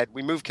blog he said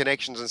we move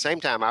Connections and Same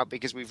Time out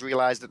because we've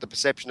realized that the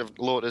perception of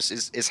Lotus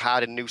is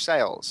hard in new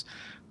sales.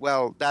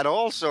 Well, that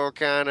also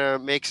kind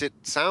of makes it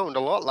sound a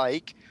lot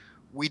like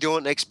we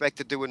don't expect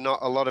to do a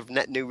lot of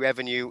net new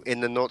revenue in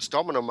the Notes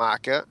Domino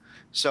market,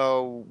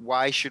 so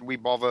why should we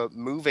bother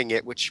moving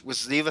it, which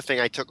was the other thing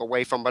I took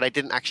away from, but I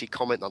didn't actually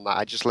comment on that.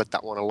 I just let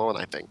that one alone,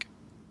 I think.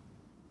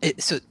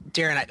 So,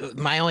 Darren,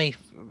 my only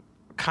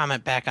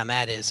comment back on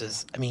that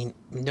is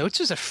Notes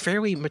is a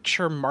fairly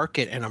mature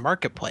market and a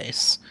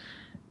marketplace.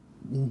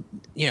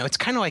 It's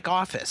kind of like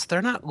Office.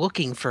 They're not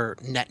looking for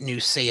net new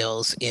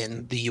sales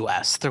in the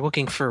U.S. They're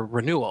looking for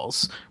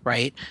renewals,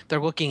 right?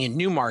 They're looking in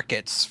new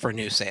markets for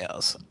new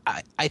sales.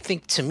 I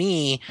think, to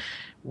me,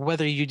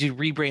 whether you do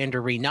rebrand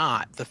or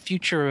not, the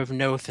future of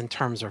Notes in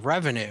terms of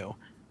revenue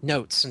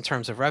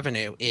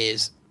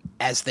is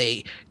as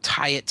they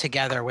tie it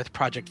together with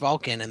Project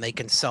Vulkan and they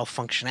can sell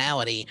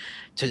functionality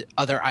to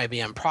other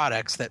IBM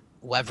products that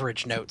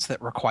leverage Notes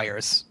that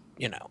requires,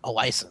 a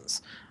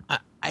license.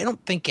 I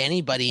don't think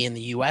anybody in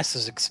the U.S.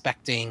 is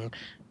expecting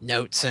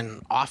Notes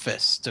and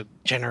Office to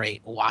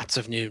generate lots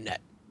of new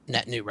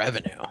net new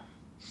revenue.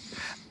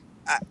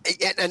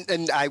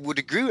 And I would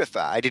agree with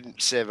that. I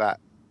didn't say that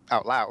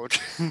out loud.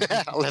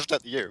 I left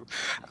that to you.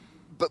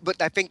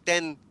 But I think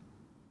then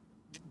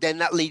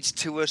that leads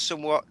to a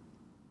somewhat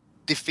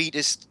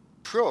defeatist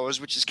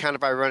prose, which is kind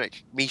of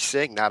ironic, me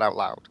saying that out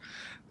loud.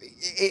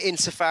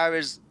 Insofar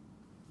as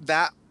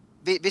that,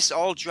 this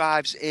all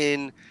drives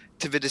in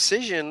to the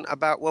decision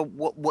about, well,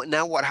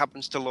 what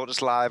happens to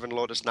Lotus Live and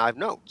Lotus Live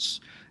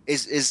Notes?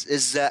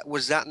 Was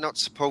that not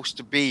supposed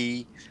to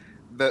be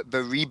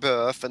the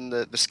rebirth and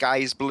the sky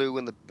is blue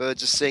and the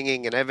birds are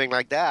singing and everything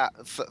like that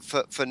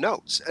for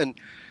Notes? And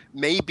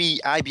maybe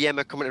IBM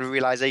are coming to the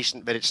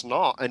realization that it's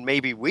not, and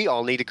maybe we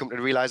all need to come to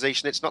the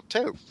realization it's not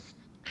too.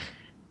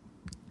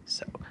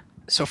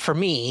 So for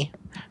me,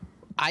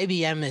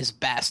 IBM is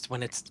best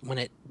when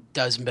it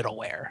does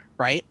middleware,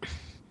 right?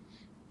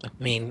 I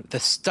mean, the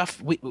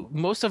stuff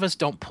most of us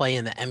don't play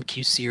in the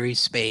MQ series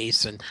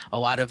space, and a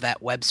lot of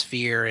that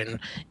WebSphere, and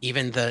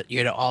even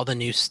all the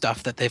new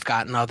stuff that they've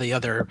gotten, all the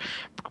other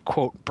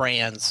quote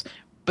brands.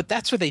 But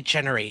that's where they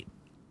generate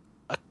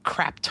a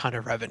crap ton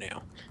of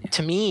revenue.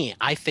 To me,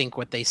 I think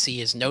what they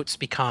see is Notes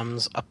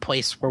becomes a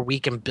place where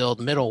we can build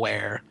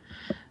middleware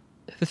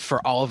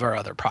for all of our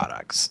other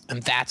products,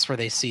 and that's where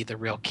they see the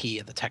real key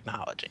of the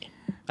technology.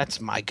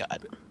 That's my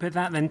gut. But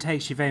that then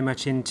takes you very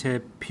much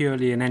into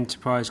purely an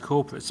enterprise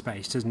corporate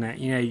space, doesn't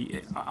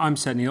it? I'm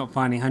certainly not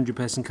finding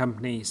 100-person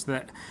companies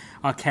that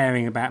are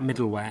caring about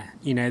middleware.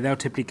 They'll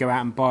typically go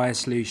out and buy a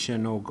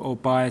solution or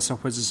buy a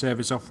software as a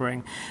service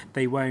offering.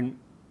 They won't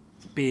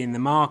be in the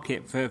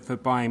market for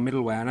buying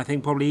middleware. And I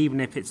think probably even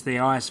if it's the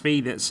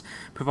ISV that's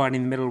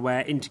providing the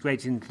middleware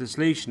integrated into the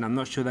solution, I'm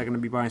not sure they're going to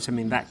be buying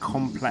something that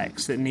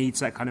complex that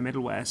needs that kind of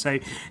middleware. So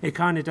it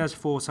kind of does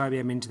force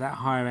IBM into that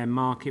higher end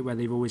market where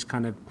they've always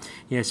kind of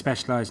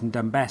specialised and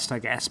done best, I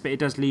guess. But it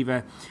does leave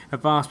a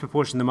vast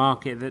proportion of the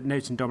market that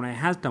Notes and Dominate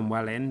has done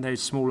well in,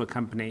 those smaller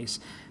companies,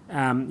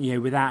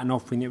 without an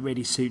offering that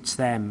really suits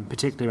them,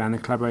 particularly around the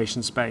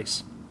collaboration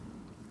space.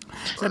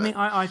 So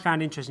I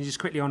found interesting, just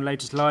quickly on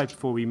Lotus Live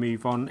before we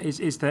move on,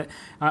 is that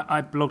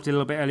I blogged a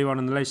little bit earlier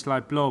on the Lotus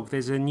Live blog.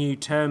 There's a new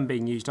term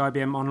being used,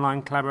 IBM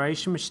Online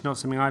Collaboration, which is not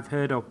something I've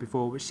heard of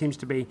before, which seems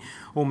to be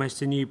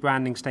almost a new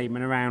branding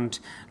statement around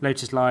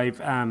Lotus Live,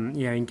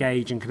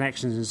 Engage and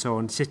Connections and so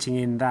on, sitting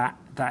in that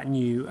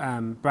new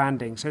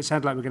branding. So it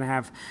sounds like we're going to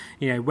have,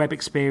 web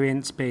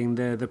experience being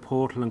the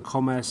portal and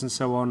commerce and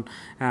so on,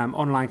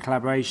 online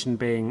collaboration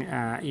being,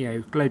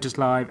 Lotus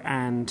Live,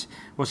 and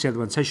what's the other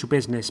one? Social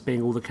business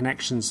being all the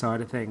connection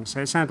side of things.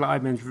 So it sounds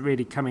like IBM's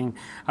really coming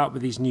up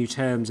with these new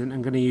terms and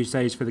going to use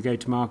those for the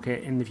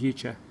go-to-market in the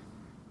future.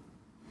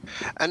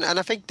 And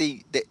I think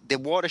the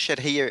watershed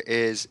here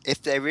is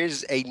if there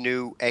is a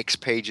new X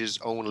Pages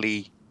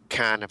only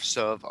kind of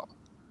server,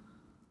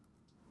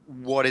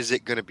 what is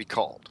it going to be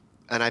called?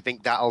 And I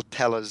think that'll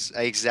tell us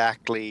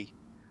exactly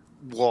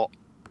what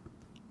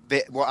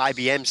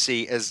IBM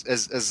see as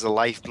the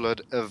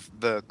lifeblood of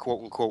the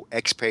quote-unquote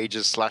X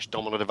Pages /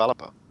 Domino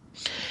developer.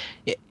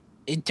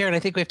 Darren, I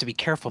think we have to be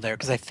careful there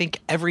because I think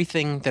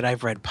everything that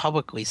I've read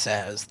publicly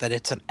says that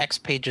it's an X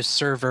Pages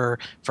server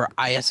for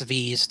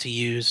ISVs to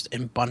use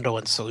in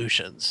bundle-in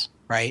solutions,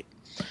 right?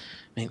 I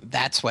mean,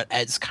 that's what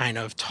Ed's kind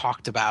of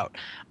talked about.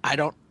 I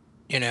don't,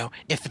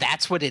 if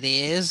that's what it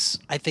is,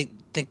 I think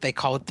they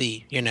call it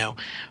the,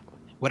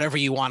 whatever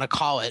you want to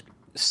call it,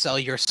 sell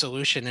your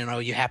solution,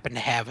 you happen to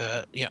have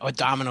a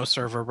Domino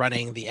server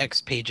running the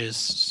X Pages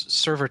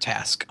server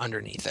task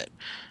underneath it.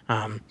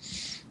 I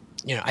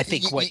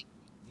think what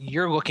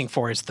you're looking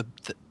for is the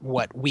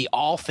what we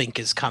all think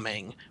is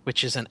coming,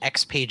 which is an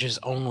X Pages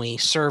only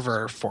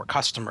server for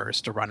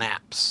customers to run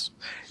apps.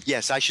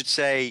 Yes, I should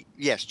say,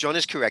 yes, John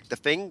is correct. The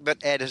thing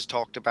that Ed has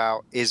talked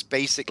about is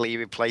basically a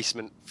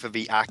replacement for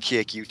the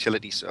Archaic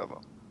utility server.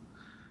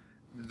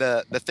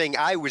 The thing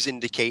I was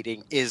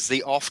indicating is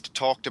the oft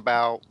talked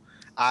about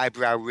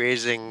eyebrow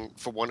raising,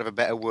 for want of a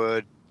better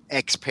word,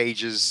 X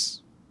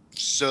Pages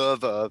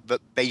server that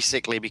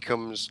basically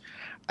becomes,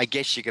 I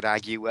guess you could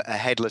argue, a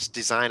headless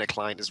designer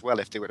client as well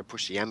if they were to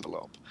push the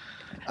envelope.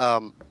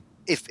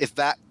 If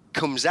that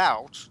comes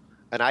out,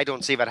 and I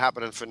don't see that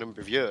happening for a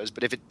number of years,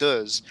 but if it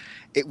does,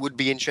 it would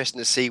be interesting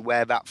to see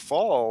where that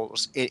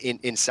falls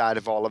inside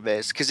of all of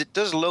this, because it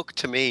does look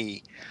to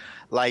me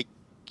like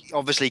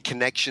obviously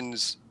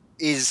Connections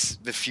is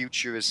the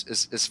future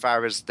as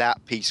far as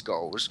that piece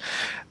goes,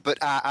 but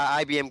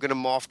IBM going to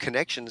morph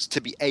Connections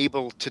to be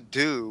able to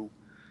do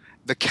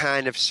the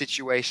kind of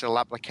situational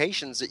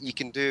applications that you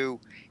can do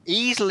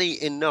easily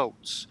in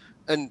Notes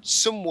and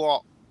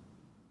somewhat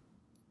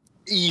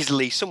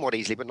easily,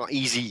 but not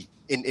easy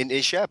in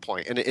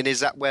SharePoint. And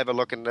is that where they're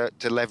looking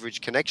to leverage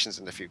Connections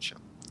in the future?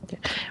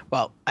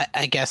 Well,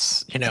 I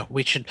guess,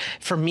 we should,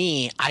 for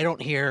me, I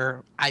don't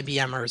hear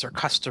IBMers or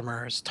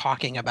customers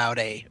talking about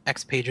a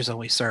X Pages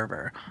only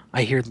server.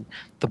 I hear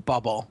the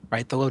bubble,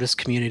 right? The Lotus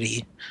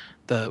community,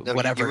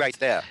 whatever. You're right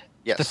there.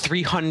 Yes. The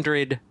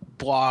 300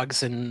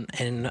 blogs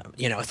and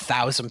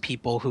 1,000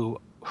 people who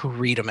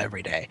read them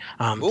every day.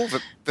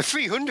 The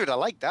 300, I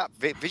like that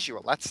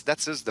visual.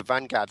 That's us, the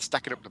Vanguard,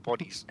 stacking up the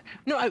bodies.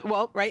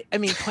 No, right? I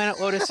mean, Planet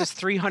Lotus is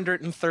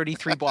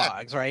 333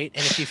 blogs, right?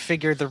 And if you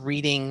figure the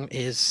reading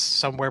is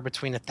somewhere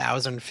between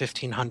 1,000 and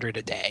 1,500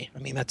 a day, I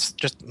mean, that's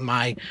just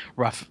my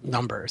rough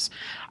numbers.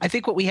 I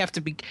think what we have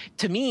to be,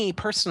 to me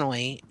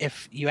personally,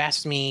 if you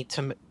asked me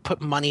to put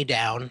money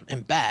down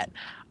and bet,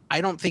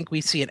 I don't think we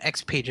see an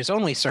Xpages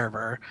only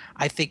server.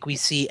 I think we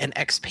see an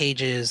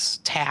Xpages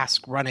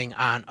task running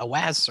on a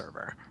WAS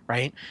server,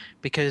 right?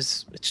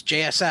 Because it's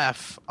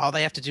JSF. All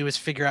they have to do is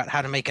figure out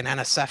how to make an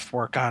NSF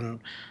work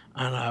on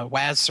a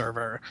WAS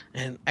server,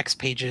 and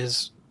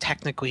Xpages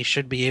technically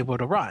should be able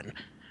to run.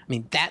 I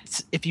mean,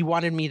 that's, if you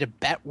wanted me to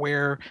bet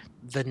where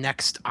the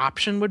next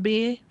option would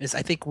be, is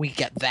I think we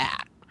get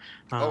that.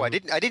 I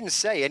didn't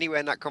say anywhere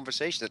in that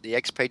conversation that the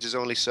Xpages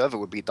only server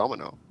would be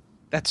Domino.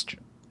 That's true.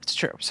 It's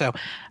true. So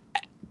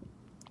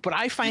what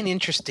I find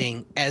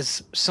interesting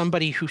as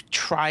somebody who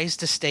tries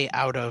to stay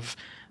out of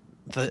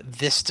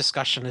this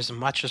discussion as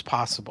much as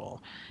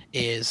possible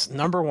is,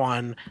 number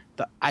one,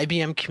 the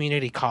IBM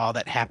community call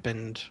that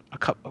happened a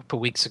couple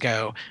weeks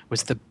ago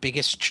was the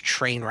biggest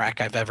train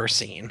wreck I've ever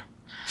seen.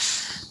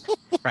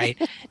 Right?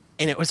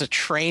 And it was a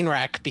train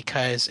wreck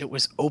because it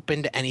was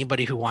open to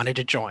anybody who wanted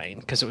to join,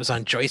 because it was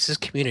on Joyce's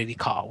community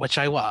call, which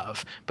I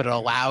love, but it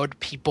allowed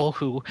people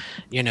who,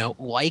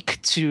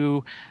 like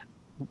to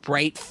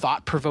write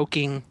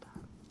thought-provoking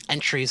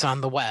entries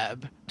on the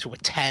web to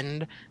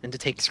attend and to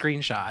take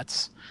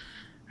screenshots,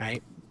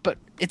 right? But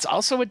it's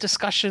also a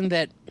discussion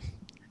that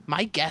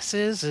my guess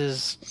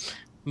is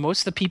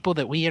most of the people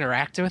that we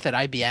interact with at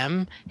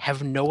IBM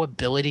have no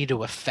ability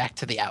to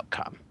affect the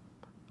outcome.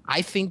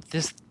 I think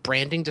this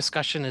branding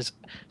discussion is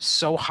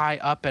so high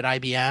up at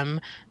IBM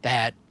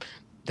that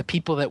the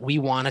people that we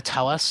want to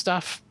tell us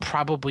stuff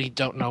probably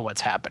don't know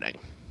what's happening.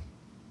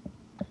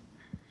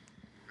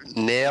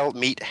 Nail,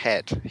 meat,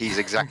 head. He's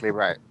exactly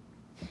right.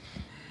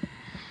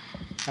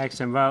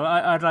 Excellent. Well,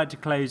 I'd like to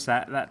close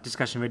that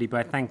discussion really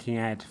by thanking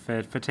Ed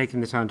for taking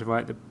the time to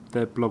write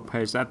the blog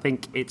post. I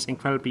think it's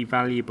incredibly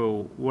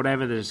valuable,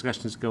 whatever the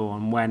discussions go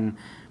on, when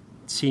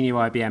senior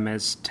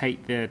IBMers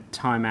take the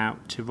time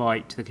out to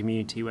write to the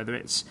community, whether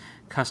it's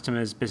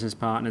customers, business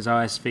partners,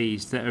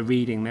 ISVs that are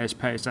reading those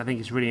posts. I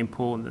think it's really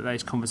important that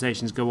those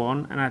conversations go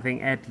on, and I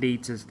think Ed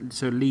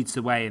leads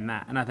the way in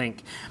that. And I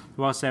think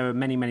whilst there are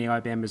many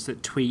IBMers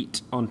that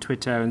tweet on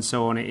Twitter and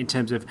so on, in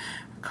terms of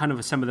kind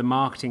of some of the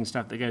marketing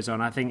stuff that goes on,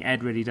 I think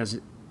Ed really does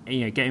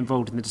get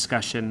involved in the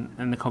discussion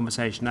and the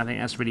conversation. I think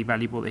that's really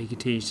valuable that he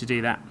continues to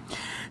do that.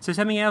 So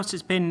something else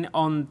that's been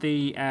on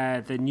the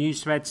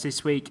news threads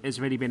this week has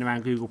really been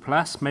around Google+,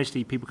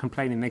 mostly people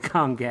complaining they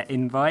can't get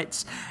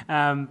invites.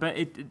 But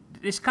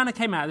this kind of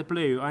came out of the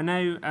blue. I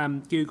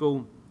know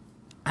Google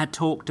had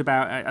talked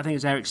about, I think it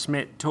was Eric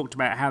Schmidt, talked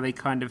about how they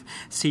kind of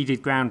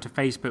ceded ground to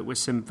Facebook with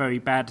some very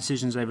bad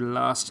decisions over the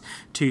last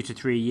 2 to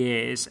 3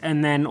 years.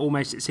 And then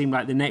almost it seemed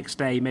like the next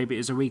day, maybe it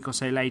was a week or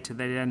so later,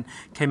 they then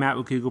came out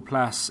with Google+,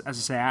 as I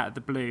say, out of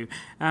the blue.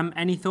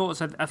 Any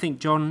thoughts? I think,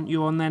 John,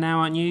 you're on there now,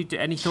 aren't you?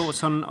 Any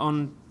thoughts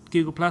on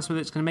Google+, whether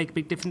it's going to make a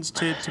big difference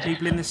to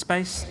people in this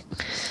space?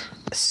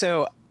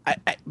 So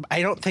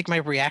I don't think my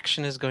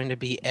reaction is going to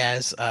be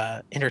as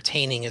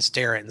entertaining as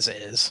Darren's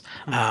is.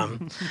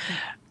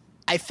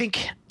 I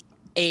think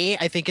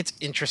it's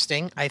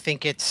interesting. I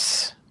think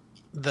it's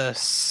the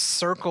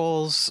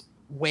Circle's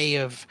way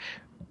of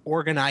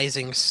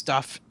organizing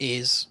stuff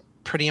is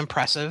pretty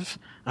impressive.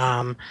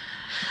 The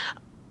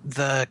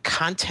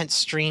content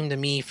stream to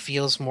me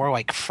feels more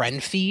like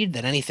friend feed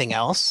than anything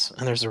else,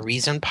 and there's a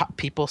reason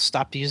people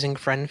stopped using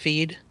friend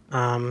feed.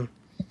 My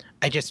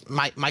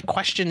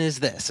question is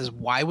this: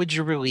 why would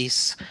you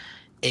release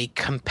a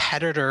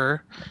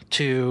competitor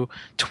to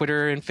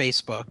Twitter and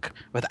Facebook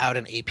without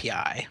an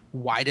API?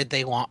 Why did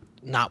they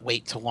not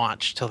wait to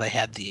launch till they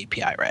had the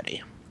API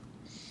ready?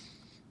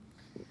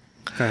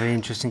 Very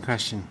interesting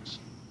question.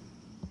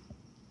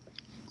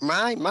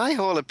 My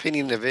whole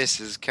opinion of this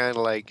is kind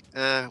of like,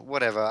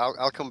 whatever.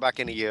 I'll come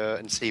back in a year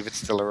and see if it's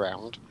still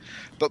around.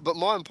 But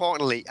more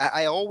importantly,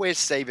 I always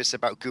say this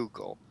about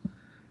Google,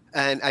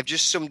 and I've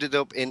just summed it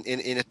up in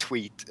a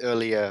tweet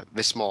earlier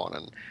this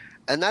morning.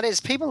 And that is,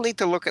 people need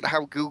to look at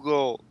how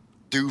Google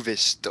do this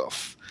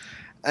stuff.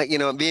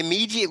 They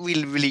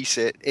immediately release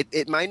it.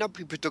 It might not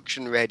be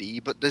production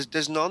ready, but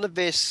there's none of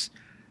this,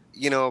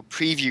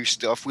 preview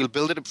stuff. We'll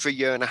build it up for a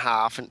year and a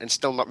half and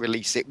still not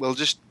release it. We'll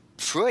just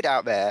throw it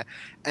out there,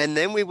 and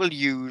then we will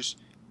use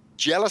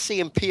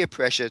jealousy and peer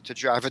pressure to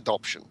drive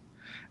adoption.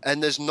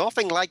 And there's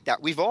nothing like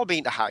that. We've all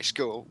been to high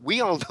school. We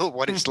all know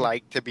what it's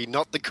like to be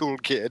not the cool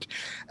kid.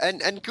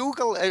 And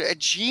Google are a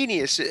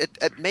genius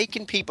at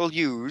making people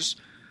use,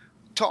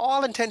 to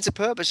all intents and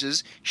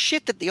purposes,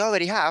 shit that they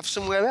already have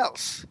somewhere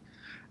else.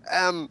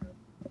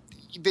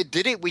 They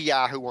did it with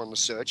Yahoo on the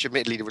search.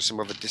 Admittedly, there were some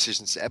other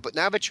decisions there, but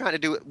now they're trying to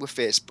do it with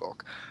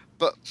Facebook.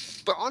 But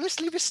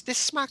honestly, this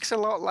smacks a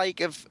lot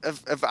like of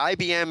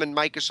IBM and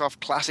Microsoft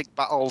classic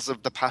battles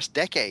of the past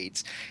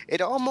decades.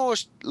 It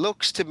almost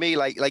looks to me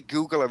like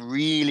Google are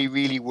really,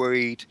 really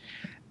worried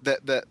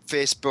that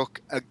Facebook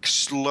are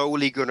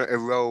slowly going to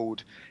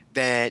erode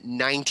their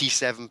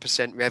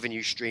 97%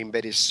 revenue stream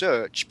that is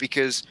search,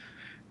 because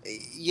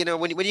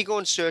when you go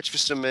and search for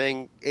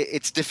something,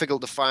 it's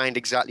difficult to find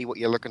exactly what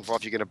you're looking for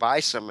if you're going to buy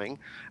something.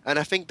 And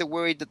I think they're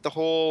worried that the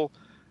whole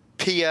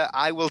peer,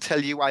 I will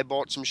tell you I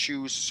bought some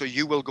shoes, so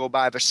you will go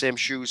buy the same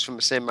shoes from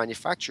the same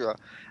manufacturer.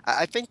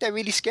 I think they're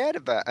really scared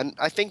of that, and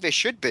I think they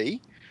should be.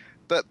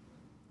 But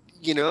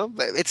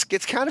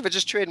it's kind of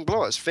just trading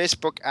blows.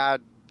 Facebook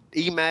add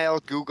email,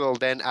 Google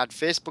then add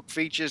Facebook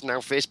features. Now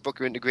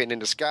Facebook are integrating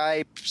into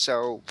Skype.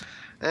 So,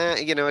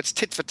 it's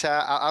tit for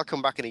tat. I'll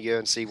come back in a year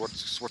and see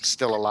what's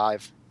still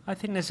alive. I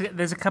think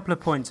there's a couple of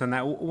points on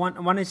that.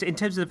 One is in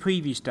terms of the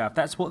preview stuff.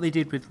 That's what they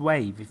did with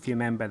Wave, if you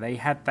remember. They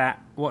had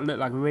that what looked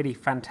like a really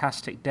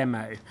fantastic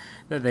demo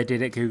that they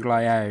did at Google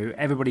I/O.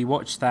 Everybody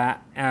watched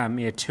that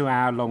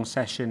 2-hour long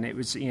session. It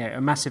was a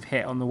massive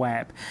hit on the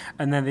web,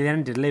 and then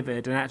they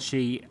delivered and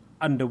actually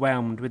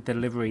underwhelmed with the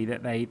delivery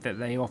that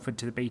they offered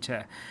to the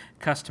beta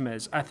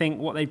customers. I think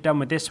what they've done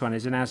with this one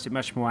is announced it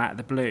much more out of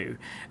the blue,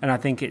 and I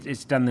think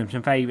it's done them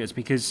some favours,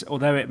 because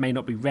although it may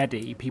not be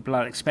ready, people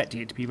are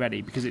expecting it to be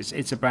ready because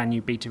it's a brand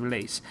new beta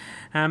release.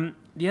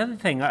 The other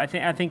thing I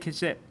think is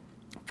that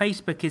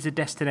Facebook is a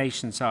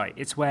destination site.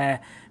 It's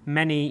where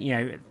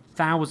many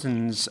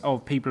thousands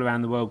of people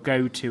around the world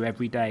go to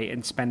every day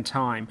and spend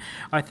time.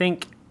 I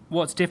think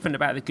what's different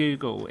about the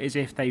Google is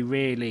if they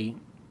really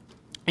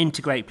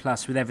integrate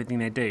Plus with everything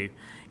they do.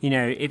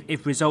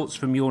 If results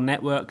from your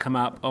network come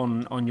up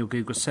on your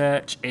Google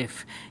search,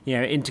 if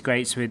it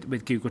integrates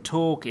with Google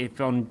Talk,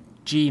 if on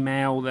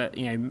Gmail that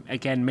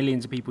again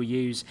millions of people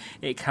use,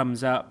 it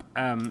comes up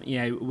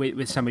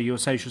with some of your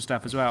social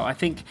stuff as well. I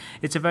think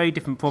it's a very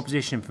different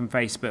proposition from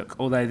Facebook,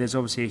 although there's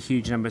obviously a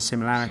huge number of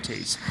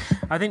similarities.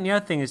 I think the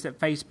other thing is that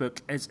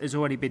Facebook has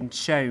already been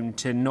shown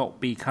to not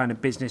be kind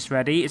of business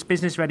ready. It's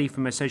business ready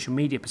from a social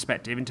media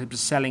perspective in terms of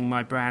selling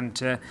my brand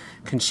to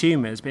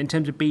consumers, but in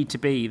terms of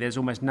B2B, there's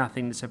almost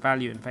nothing that's of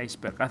value in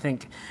Facebook. I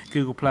think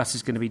Google Plus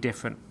is going to be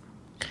different.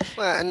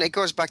 Well, and it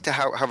goes back to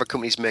how the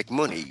companies make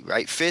money,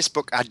 right?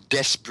 Facebook are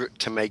desperate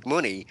to make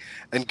money,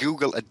 and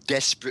Google are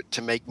desperate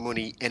to make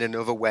money in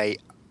another way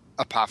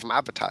apart from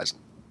advertising.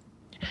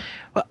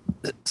 Well,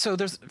 so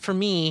there's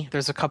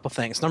a couple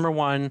things. Number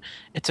one,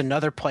 it's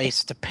another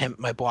place to pimp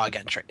my blog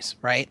entries,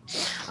 right?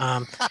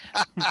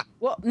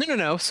 Well,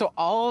 no. So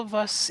all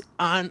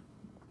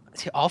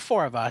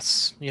four of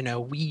us,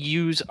 we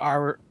use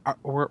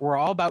we're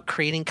all about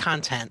creating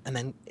content and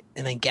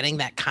then getting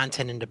that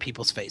content into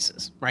people's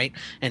faces, right?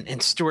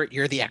 And Stuart,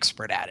 you're the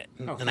expert at it,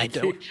 and I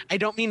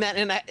don't mean that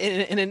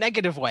in a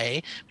negative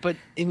way, but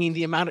I mean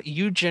the amount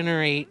you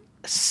generate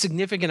a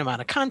significant amount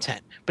of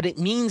content, but it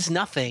means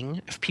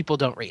nothing if people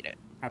don't read it.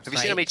 Have you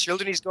seen how many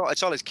children he's got?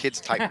 It's all his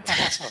kids typing.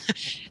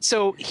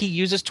 So he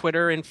uses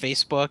Twitter and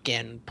Facebook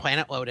and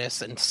Planet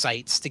Lotus and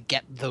sites to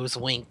get those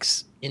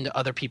links into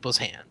other people's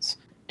hands.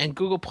 And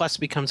Google Plus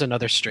becomes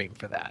another stream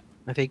for that.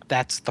 I think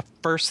that's the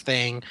first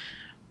thing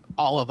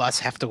all of us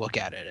have to look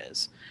at it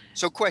as.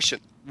 So question,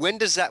 when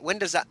does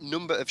that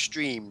number of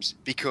streams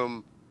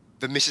become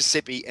the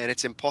Mississippi and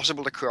it's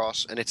impossible to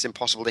cross and it's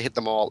impossible to hit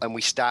them all, and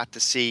we start to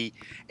see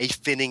a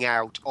thinning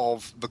out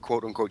of the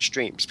quote-unquote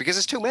streams? Because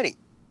there's too many.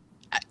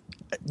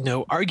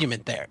 No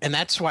argument there. And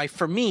that's why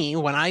for me,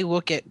 when I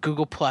look at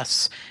Google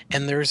Plus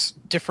and there's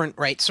different,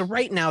 right? So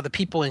right now the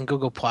people in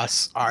Google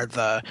Plus are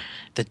the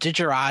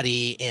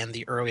digerati and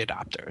the early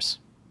adopters,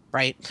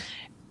 right?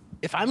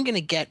 If I'm going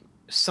to get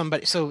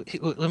somebody, so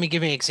let me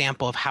give you an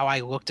example of how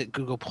I looked at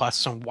Google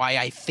Plus and why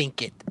I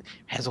think it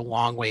has a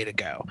long way to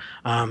go.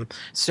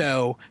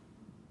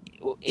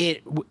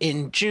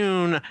 In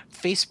June,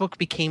 Facebook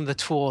became the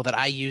tool that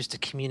I used to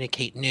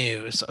communicate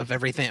news of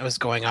everything that was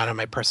going on in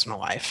my personal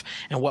life.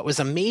 And what was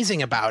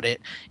amazing about it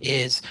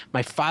is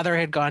my father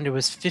had gone to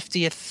his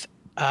 50th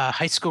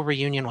high school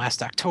reunion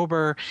last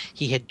October.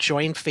 He had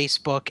joined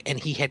Facebook and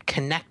he had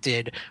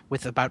connected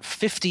with about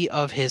 50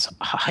 of his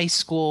high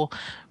school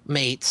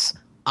mates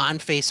on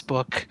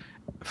Facebook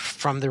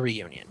from the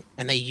reunion.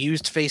 And they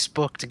used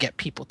Facebook to get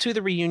people to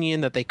the reunion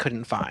that they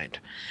couldn't find.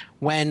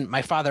 When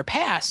my father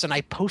passed and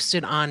I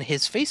posted on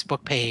his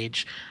Facebook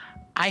page,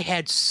 I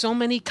had so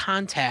many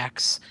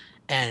contacts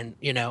and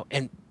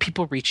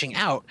people reaching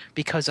out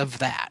because of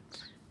that.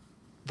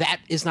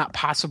 That is not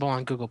possible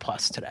on Google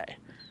Plus today.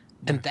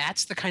 And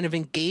that's the kind of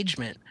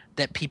engagement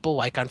that people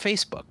like on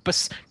Facebook.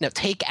 But now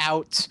take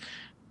out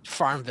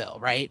Farmville,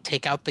 right?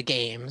 Take out the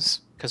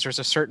games, because there's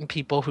a certain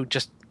people who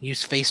just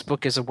use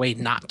Facebook as a way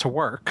not to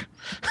work.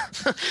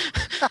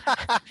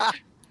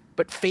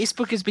 But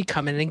Facebook has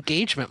become an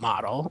engagement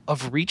model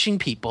of reaching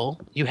people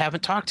you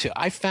haven't talked to.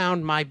 I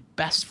found my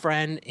best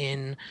friend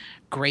in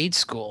grade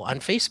school on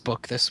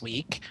Facebook this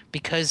week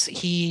because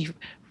he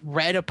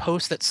read a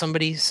post that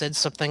somebody said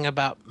something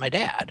about my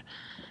dad,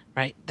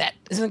 right? That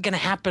isn't going to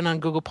happen on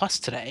Google Plus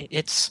today.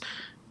 It's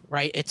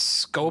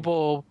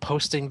Scoble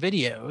posting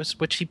videos,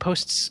 which he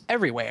posts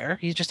everywhere.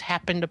 He just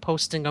happened to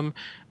posting them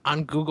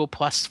on Google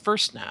Plus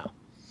first now.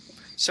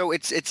 So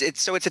it's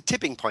a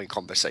tipping point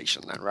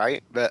conversation then,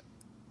 right? But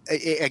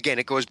again,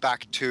 it goes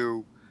back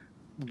to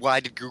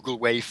why did Google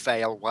Wave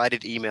fail? Why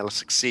did email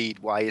succeed?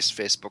 Why is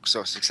Facebook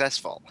so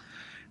successful?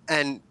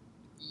 And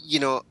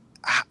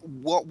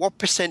what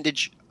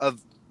percentage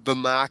of the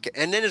market?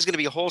 And then there's going to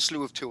be a whole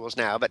slew of tools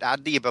now that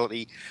add the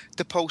ability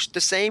to post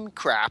the same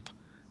crap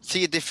to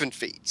your different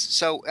feeds.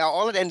 So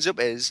all it ends up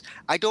is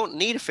I don't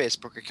need a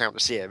Facebook account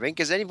to see everything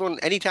because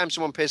anytime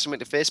someone pays something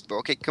to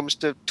Facebook, it comes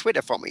to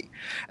Twitter for me.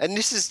 And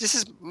this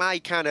is my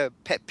kind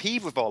of pet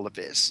peeve with all of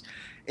this.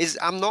 Is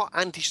I'm not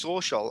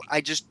antisocial. I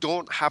just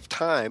don't have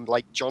time,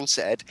 like John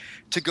said,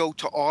 to go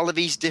to all of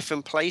these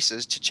different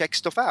places to check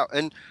stuff out.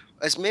 And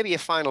as maybe a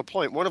final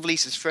point, one of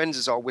Lisa's friends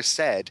has always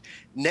said,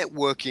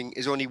 networking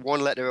is only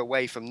one letter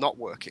away from not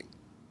working.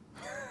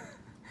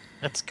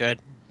 That's good.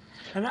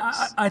 And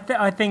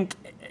I think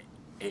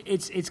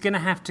it's going to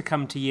have to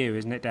come to you,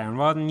 isn't it, Dan?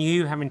 Rather than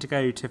you having to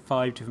go to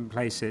 5 different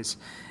places,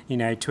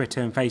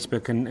 Twitter and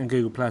Facebook and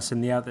Google Plus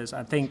and the others.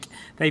 I think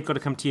they've got to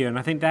come to you, and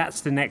I think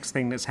that's the next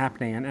thing that's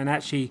happening. And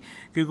actually,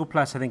 Google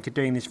Plus, I think, are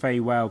doing this very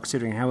well,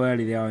 considering how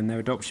early they are in their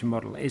adoption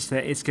model. Is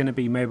that it's going to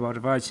be mobile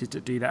devices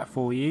that do that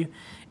for you.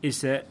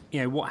 Is that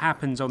what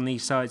happens on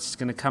these sites is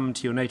going to come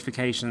to your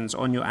notifications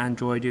on your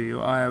Android or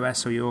your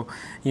iOS or your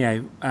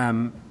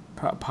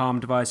Palm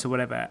device or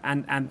whatever,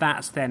 and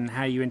that's then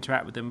how you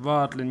interact with them,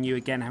 rather than you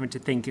again having to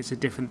think it's a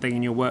different thing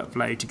in your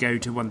workflow to go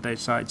to one of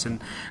those sites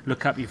and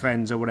look up your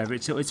friends or whatever.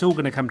 It's all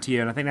going to come to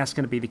you, and I think that's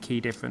going to be the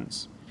key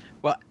difference.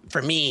 Well,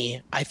 for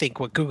me, I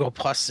think what Google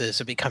Plus is,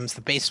 it becomes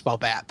the baseball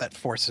bat that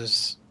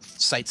forces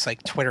sites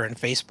like Twitter and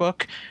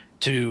Facebook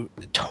to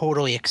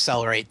totally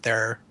accelerate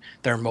their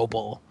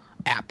mobile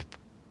app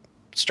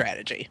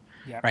strategy.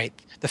 Yep. Right.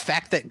 The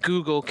fact that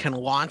Google can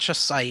launch a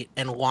site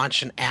and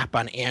launch an app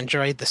on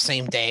Android the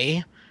same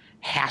day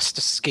has to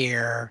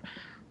scare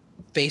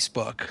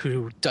Facebook,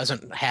 who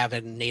doesn't have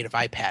a native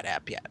iPad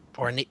app yet.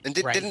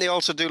 Didn't they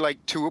also do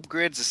like 2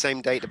 upgrades the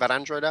same day to that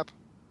Android app?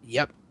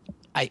 Yep.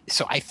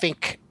 So I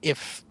think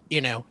if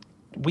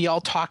we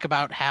all talk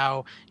about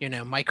how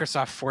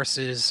Microsoft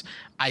forces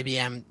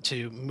IBM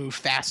to move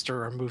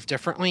faster or move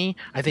differently.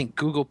 I think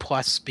Google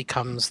Plus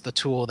becomes the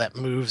tool that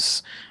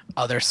moves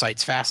other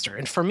sites faster.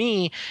 And for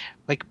me,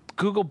 like,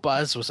 Google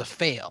Buzz was a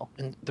fail.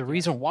 And the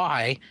reason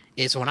why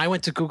is when I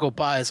went to Google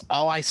Buzz,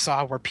 all I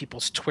saw were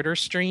people's Twitter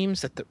streams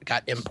that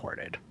got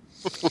imported.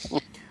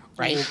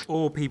 Right?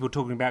 Or people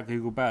talking about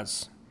Google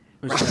Buzz.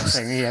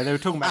 Yeah, they were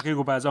talking about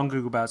Google Buzz on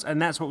Google Buzz,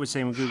 and that's what we're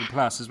seeing with Google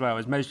Plus as well.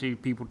 Is mostly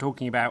people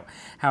talking about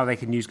how they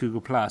can use Google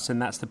Plus, and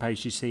that's the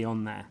post you see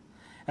on there.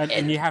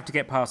 And you have to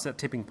get past that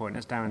tipping point,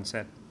 as Darren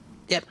said.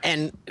 Yep,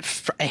 and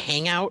for a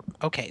Hangout.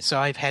 Okay, so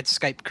I've had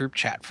Skype group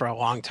chat for a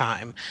long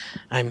time.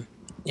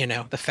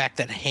 The fact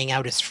that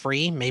Hangout is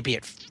free, maybe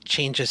it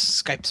changes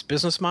Skype's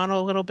business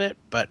model a little bit,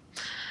 but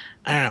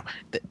I don't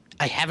know.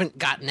 I haven't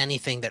gotten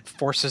anything that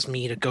forces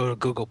me to go to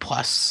Google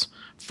Plus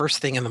first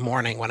thing in the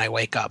morning when I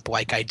wake up,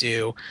 like I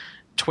do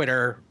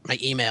Twitter, my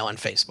email, and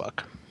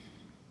Facebook.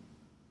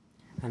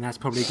 And that's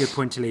probably a good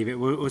point to leave it.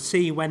 We'll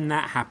see when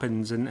that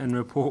happens and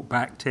report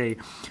back too.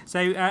 So,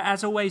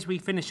 as always, we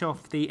finish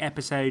off the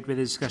episode with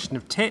a discussion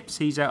of tips.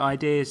 These are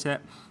ideas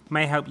that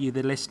may help you,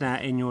 the listener,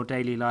 in your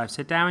daily life.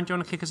 So, Darren, do you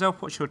want to kick us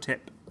off? What's your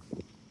tip?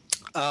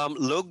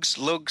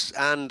 Lugs,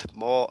 and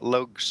more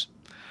lugs.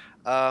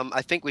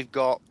 I think we've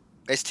got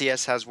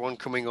STS has one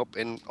coming up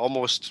in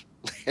almost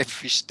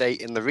every state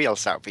in the real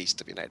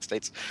southeast of the United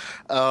States,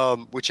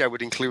 which I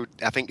would include.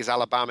 I think is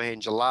Alabama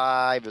in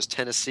July. There's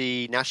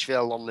Tennessee,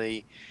 Nashville on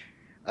the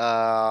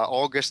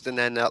August, and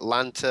then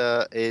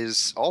Atlanta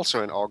is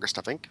also in August.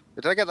 I think.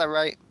 Did I get that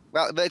right?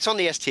 Well, it's on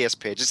the STS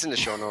page. It's in the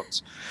show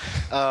notes.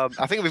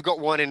 I think we've got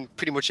one in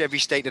pretty much every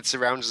state that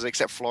surrounds us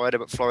except Florida,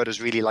 but Florida's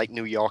really like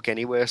New York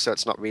anyway, so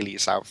it's not really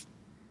south.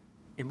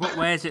 In what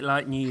way is it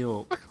like New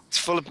York?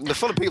 They're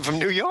full of people from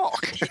New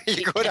York.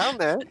 You go down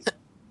there.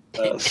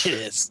 It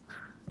is.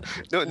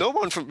 No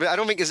one from. I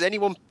don't think there's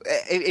anyone.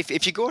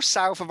 If you go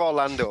south of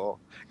Orlando,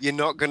 you're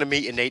not going to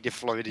meet a native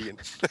Floridian.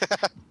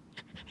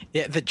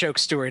 Yeah, the joke,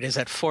 Stuart, is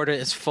that Florida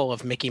is full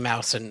of Mickey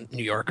Mouse and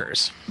New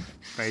Yorkers.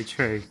 Very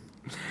true.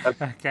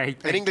 Okay.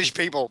 And English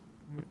people.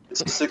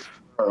 It's a 6.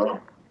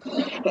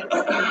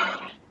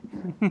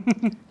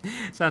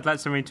 Sounds like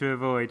something to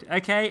avoid.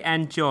 Okay,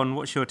 and John,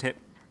 what's your tip?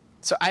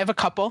 So I have a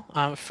couple.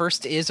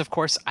 First is, of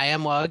course,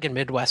 IMLug and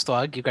Midwest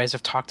Lug. You guys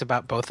have talked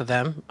about both of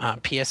them.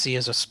 PSE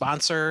is a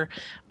sponsor.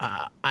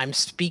 I'm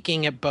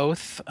speaking at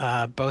both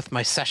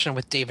my session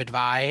with David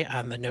Vai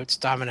on the Notes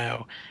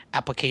Domino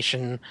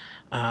application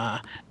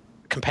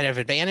competitive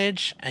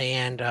advantage,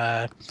 and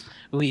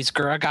Louise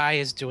Guragai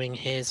is doing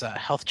his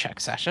health check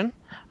session.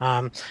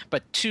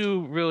 But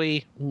 2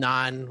 really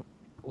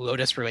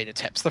non-Lotus related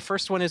tips. The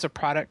first one is a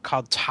product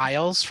called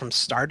Tiles from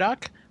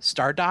Stardock.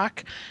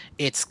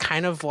 It's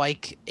kind of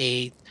like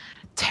a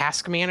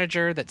task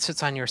manager that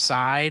sits on your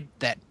side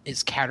that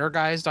is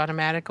categorized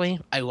automatically.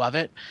 I love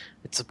it.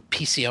 It's a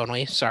PC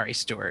only. Sorry,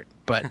 Stuart,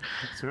 but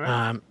That's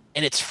right.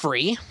 And it's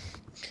free.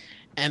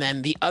 And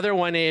then the other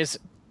one is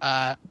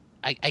I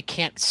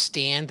can't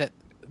stand that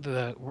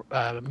the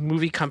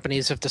movie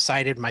companies have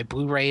decided my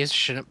Blu-rays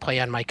shouldn't play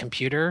on my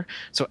computer,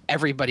 so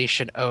everybody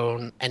should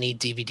own any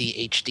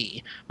DVD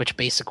HD, which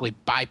basically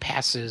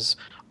bypasses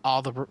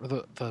all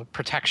the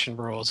protection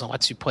rules and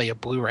lets you play a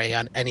Blu-ray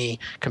on any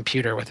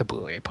computer with a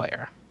Blu-ray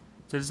player.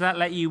 So does that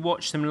let you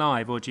watch them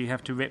live, or do you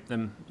have to rip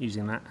them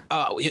using that?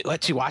 It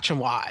lets you watch them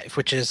live,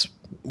 which is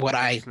what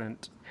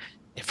Excellent.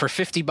 for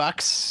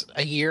 $50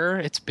 a year,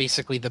 it's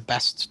basically the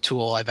best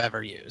tool I've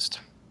ever used.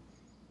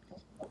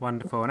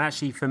 Wonderful. And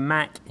actually, for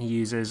Mac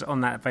users on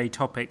that very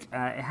topic,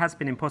 it has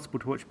been impossible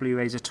to watch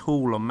Blu-rays at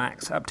all on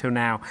Macs up till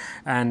now.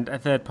 And a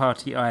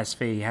third-party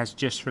ISV has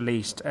just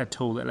released a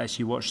tool that lets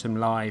you watch them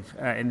live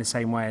in the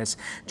same way as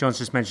John's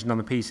just mentioned on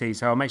the PC.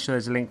 So I'll make sure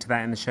there's a link to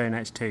that in the show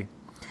notes too.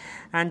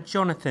 And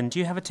Jonathan, do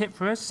you have a tip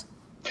for us?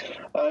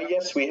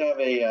 Yes, we have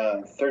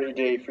a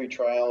 30-day free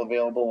trial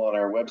available on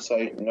our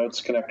website,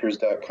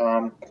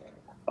 notesconnectors.com.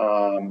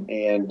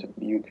 And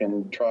you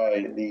can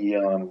try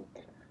the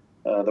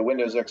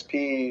Windows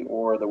XP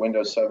or the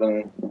Windows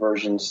 7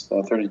 versions,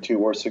 32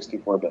 or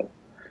 64-bit.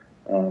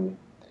 And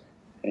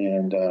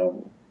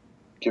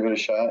give it a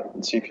shot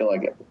and see if you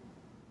like it.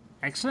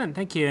 Excellent,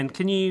 thank you. And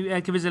can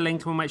you give us a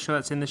link? We'll make sure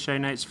that's in the show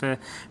notes for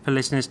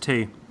listeners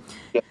too.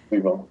 Yes, we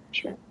will,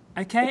 sure.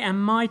 Okay, and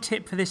my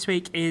tip for this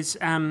week is,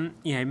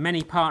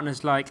 many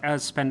partners like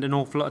us spend an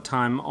awful lot of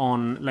time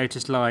on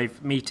Lotus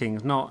Live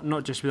meetings,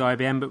 not just with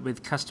IBM, but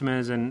with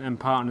customers and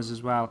partners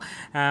as well.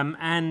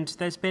 And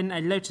there's been a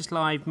Lotus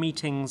Live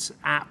meetings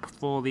app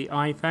for the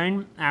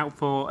iPhone out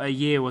for a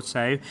year or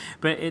so,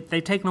 but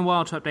they've taken a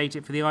while to update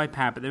it for the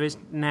iPad, but there is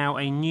now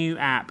a new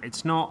app.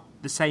 It's not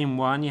the same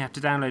one. You have to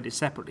download it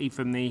separately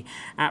from the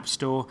App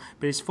Store,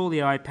 but it's for the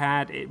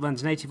iPad. It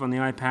runs native on the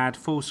iPad,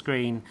 full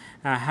screen,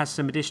 has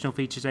some additional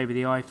features over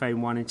the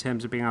iPhone one in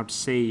terms of being able to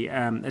see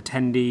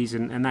attendees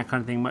and that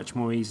kind of thing much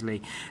more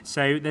easily.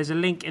 So there's a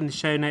link in the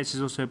show notes.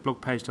 There's also a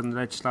blog post on the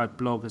Lotus Live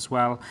blog as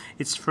well.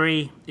 It's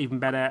free, even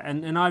better,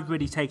 and I've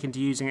really taken to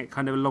using it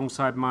kind of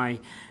alongside my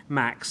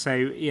Mac. So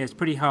yeah, it's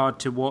pretty hard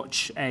to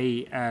watch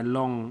a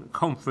long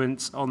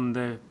conference on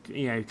the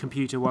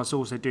computer whilst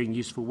also doing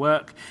useful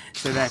work.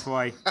 So therefore,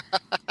 not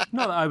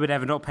that I would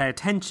ever not pay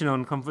attention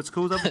on conference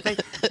calls, obviously.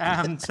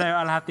 So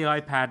I'll have the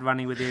iPad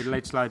running with the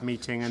Lotus Live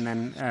meeting and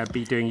then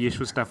be doing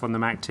useful stuff on the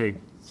Mac too.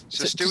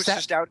 So Stuart's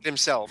just outed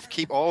himself.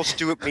 Keep all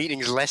Stuart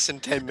meetings less than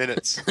 10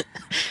 minutes.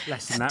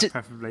 Less than that,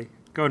 preferably.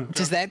 Go on.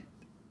 Does that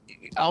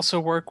also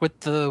work with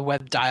the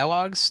web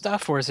dialogues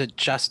stuff, or is it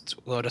just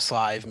Lotus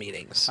Live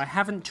meetings? I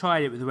haven't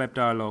tried it with the web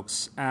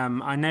dialogues.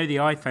 I know the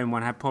iPhone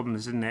one had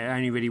problems, didn't it? It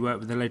only really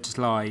worked with the Lotus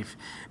Live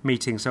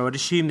meeting, so I'd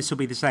assume this will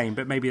be the same,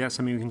 but maybe that's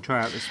something we can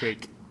try out this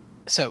week.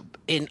 So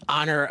in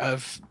honor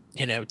of,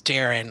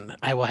 Darren,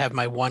 I will have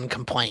my one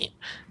complaint.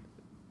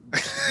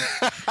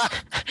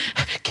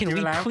 Can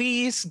we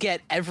please get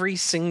every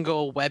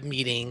single web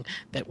meeting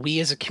that we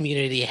as a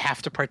community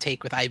have to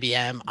partake with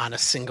IBM on a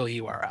single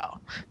URL?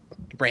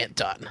 Rant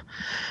done.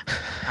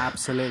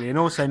 Absolutely, and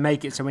also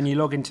make it so when you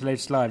log into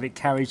Lotus Live, it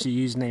carries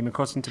your username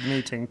across into the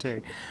meeting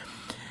too.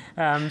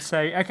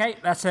 Okay,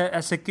 that's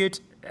a good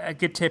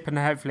tip, and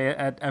hopefully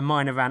a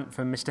minor rant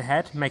from Mr.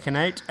 Head. Make a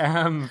note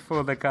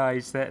for the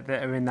guys that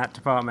are in that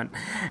department.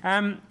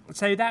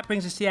 So that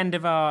brings us to the end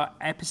of our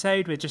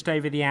episode. We're just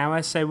over the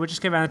hour, so we'll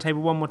just go around the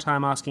table one more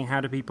time asking how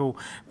do people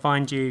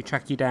find you,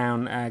 track you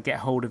down, get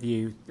hold of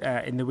you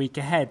in the week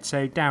ahead.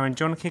 So Darren,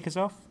 do you want to kick us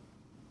off?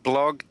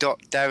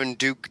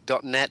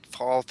 blog.darrenduke.net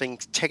for all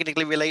things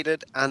technically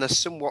related, and a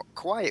somewhat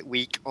quiet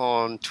week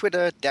on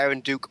Twitter,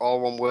 Darren Duke,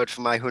 all one word for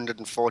my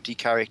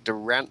 140-character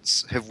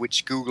rants, of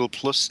which Google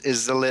Plus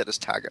is the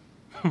latest target.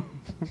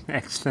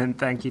 Excellent,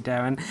 thank you,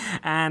 Darren.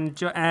 And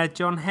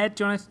John Head,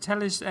 do you want to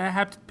tell us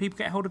how people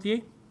get hold of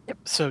you? Yep.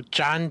 So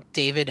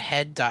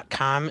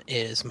johndavidhead.com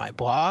is my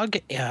blog.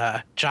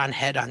 John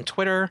Head on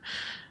Twitter.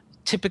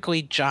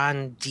 Typically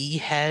John D.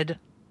 Head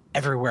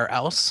everywhere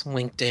else.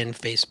 LinkedIn,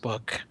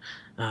 Facebook,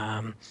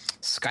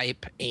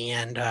 Skype,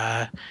 and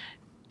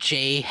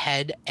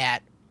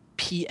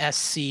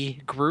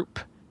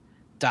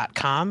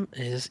jhead@pscgroup.com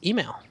is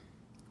email.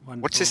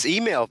 Wonderful. What's this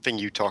email thing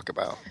you talk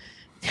about?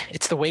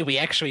 It's the way we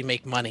actually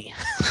make money.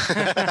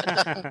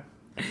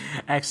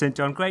 Excellent,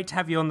 John. Great to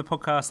have you on the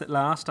podcast at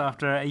last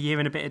after a year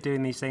and a bit of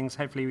doing these things.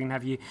 Hopefully we can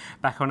have you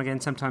back on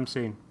again sometime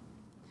soon.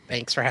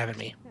 Thanks for having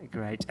me.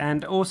 Great.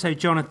 And also,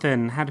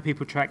 Jonathan, how do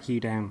people track you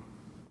down?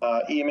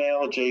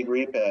 Email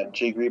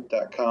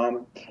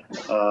jgreep@jgreep.com.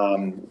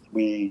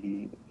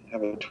 We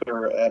have a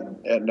Twitter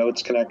at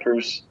Notes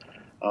Connectors.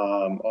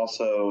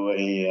 Also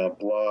a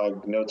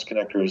blog,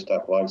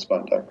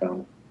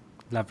 notesconnectors.blogspot.com.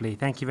 Lovely.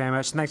 Thank you very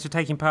much. Thanks for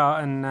taking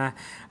part, and I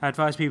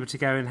advise people to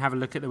go and have a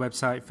look at the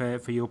website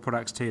for your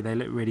products too. They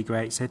look really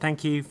great. So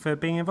thank you for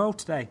being involved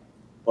today.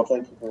 Well,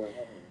 thank you for having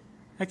me.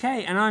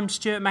 Okay, and I'm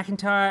Stuart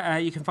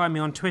McIntyre. You can find me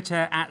on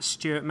Twitter at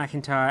Stuart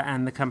McIntyre,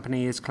 and the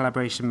company is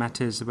Collaboration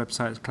Matters. The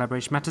website is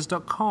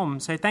collaborationmatters.com.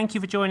 So thank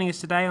you for joining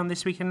us today on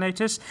This Week in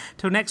Lotus.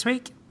 Till next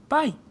week,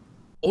 bye.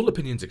 All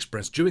opinions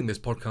expressed during this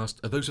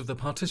podcast are those of the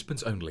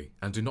participants only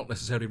and do not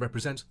necessarily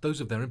represent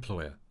those of their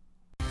employer.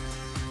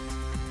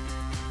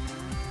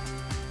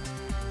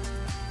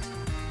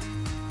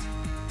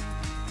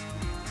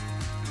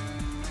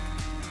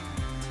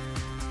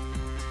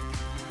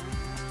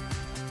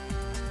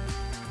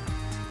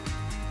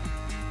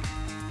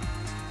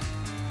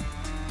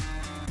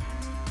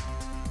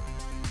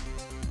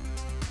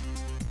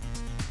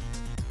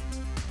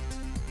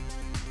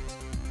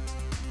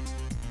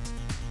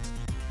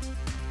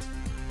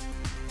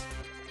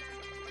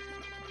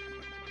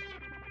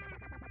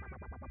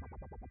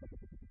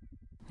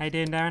 How you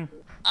doing, Darren?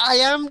 I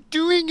am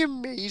doing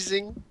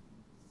amazing.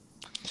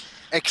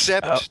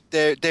 Except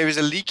there is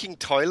a leaking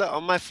toilet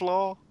on my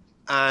floor,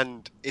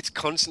 and it's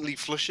constantly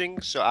flushing,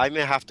 so I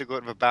may have to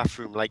go to the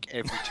bathroom like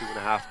every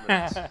 2.5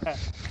 minutes.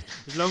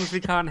 As long as we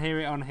can't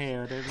hear it on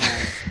here, I don't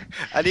mind.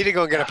 I need to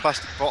go and get a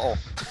plastic bottle.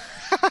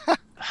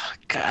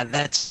 God,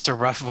 that's a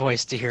rough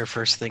voice to hear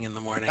first thing in the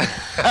morning.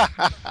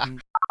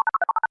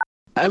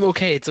 I'm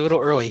okay. It's a little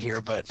early here,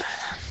 but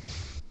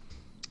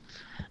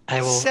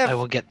I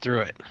will get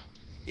through it.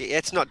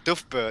 It's not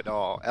Duffbert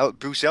or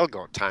Bruce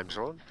Elgort time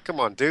zone. Come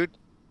on, dude.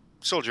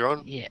 Soldier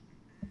on. Yeah.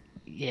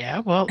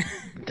 Well,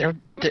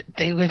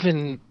 they live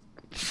in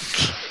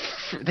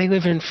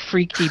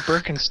freaky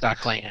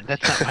Birkenstock land.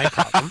 That's not my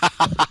problem.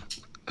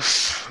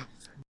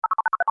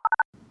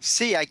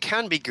 See, I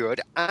can be good,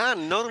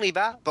 and not only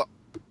that, but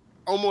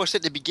almost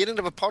at the beginning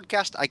of a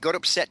podcast, I got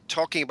upset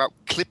talking about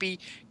Clippy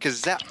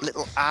because that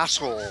little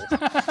asshole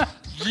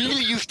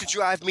really used to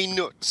drive me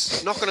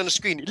nuts. Knocking on the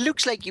screen, it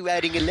looks like you're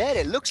writing a letter.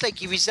 It looks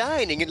like you're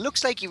resigning. It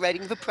looks like you're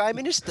writing the Prime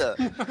Minister.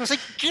 It's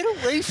like, get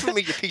away from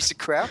me, you piece of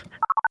crap.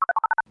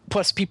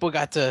 Plus, people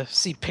got to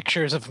see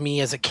pictures of me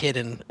as a kid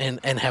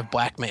and have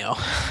blackmail.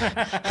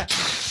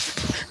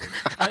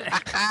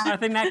 I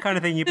think that kind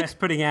of thing you're best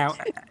putting out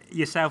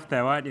yourself,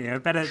 though, aren't you?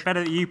 Better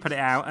that you put it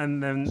out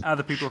and then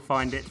other people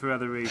find it through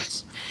other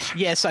routes.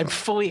 Yes, I'm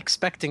fully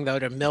expecting, though,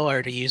 to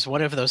Miller to use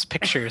one of those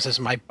pictures as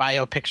my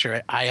bio picture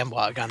at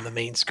IamLog on the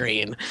main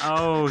screen.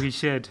 Oh, he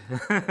should.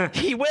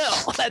 He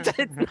will. That's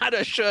not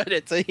a should,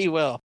 it's a he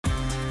will.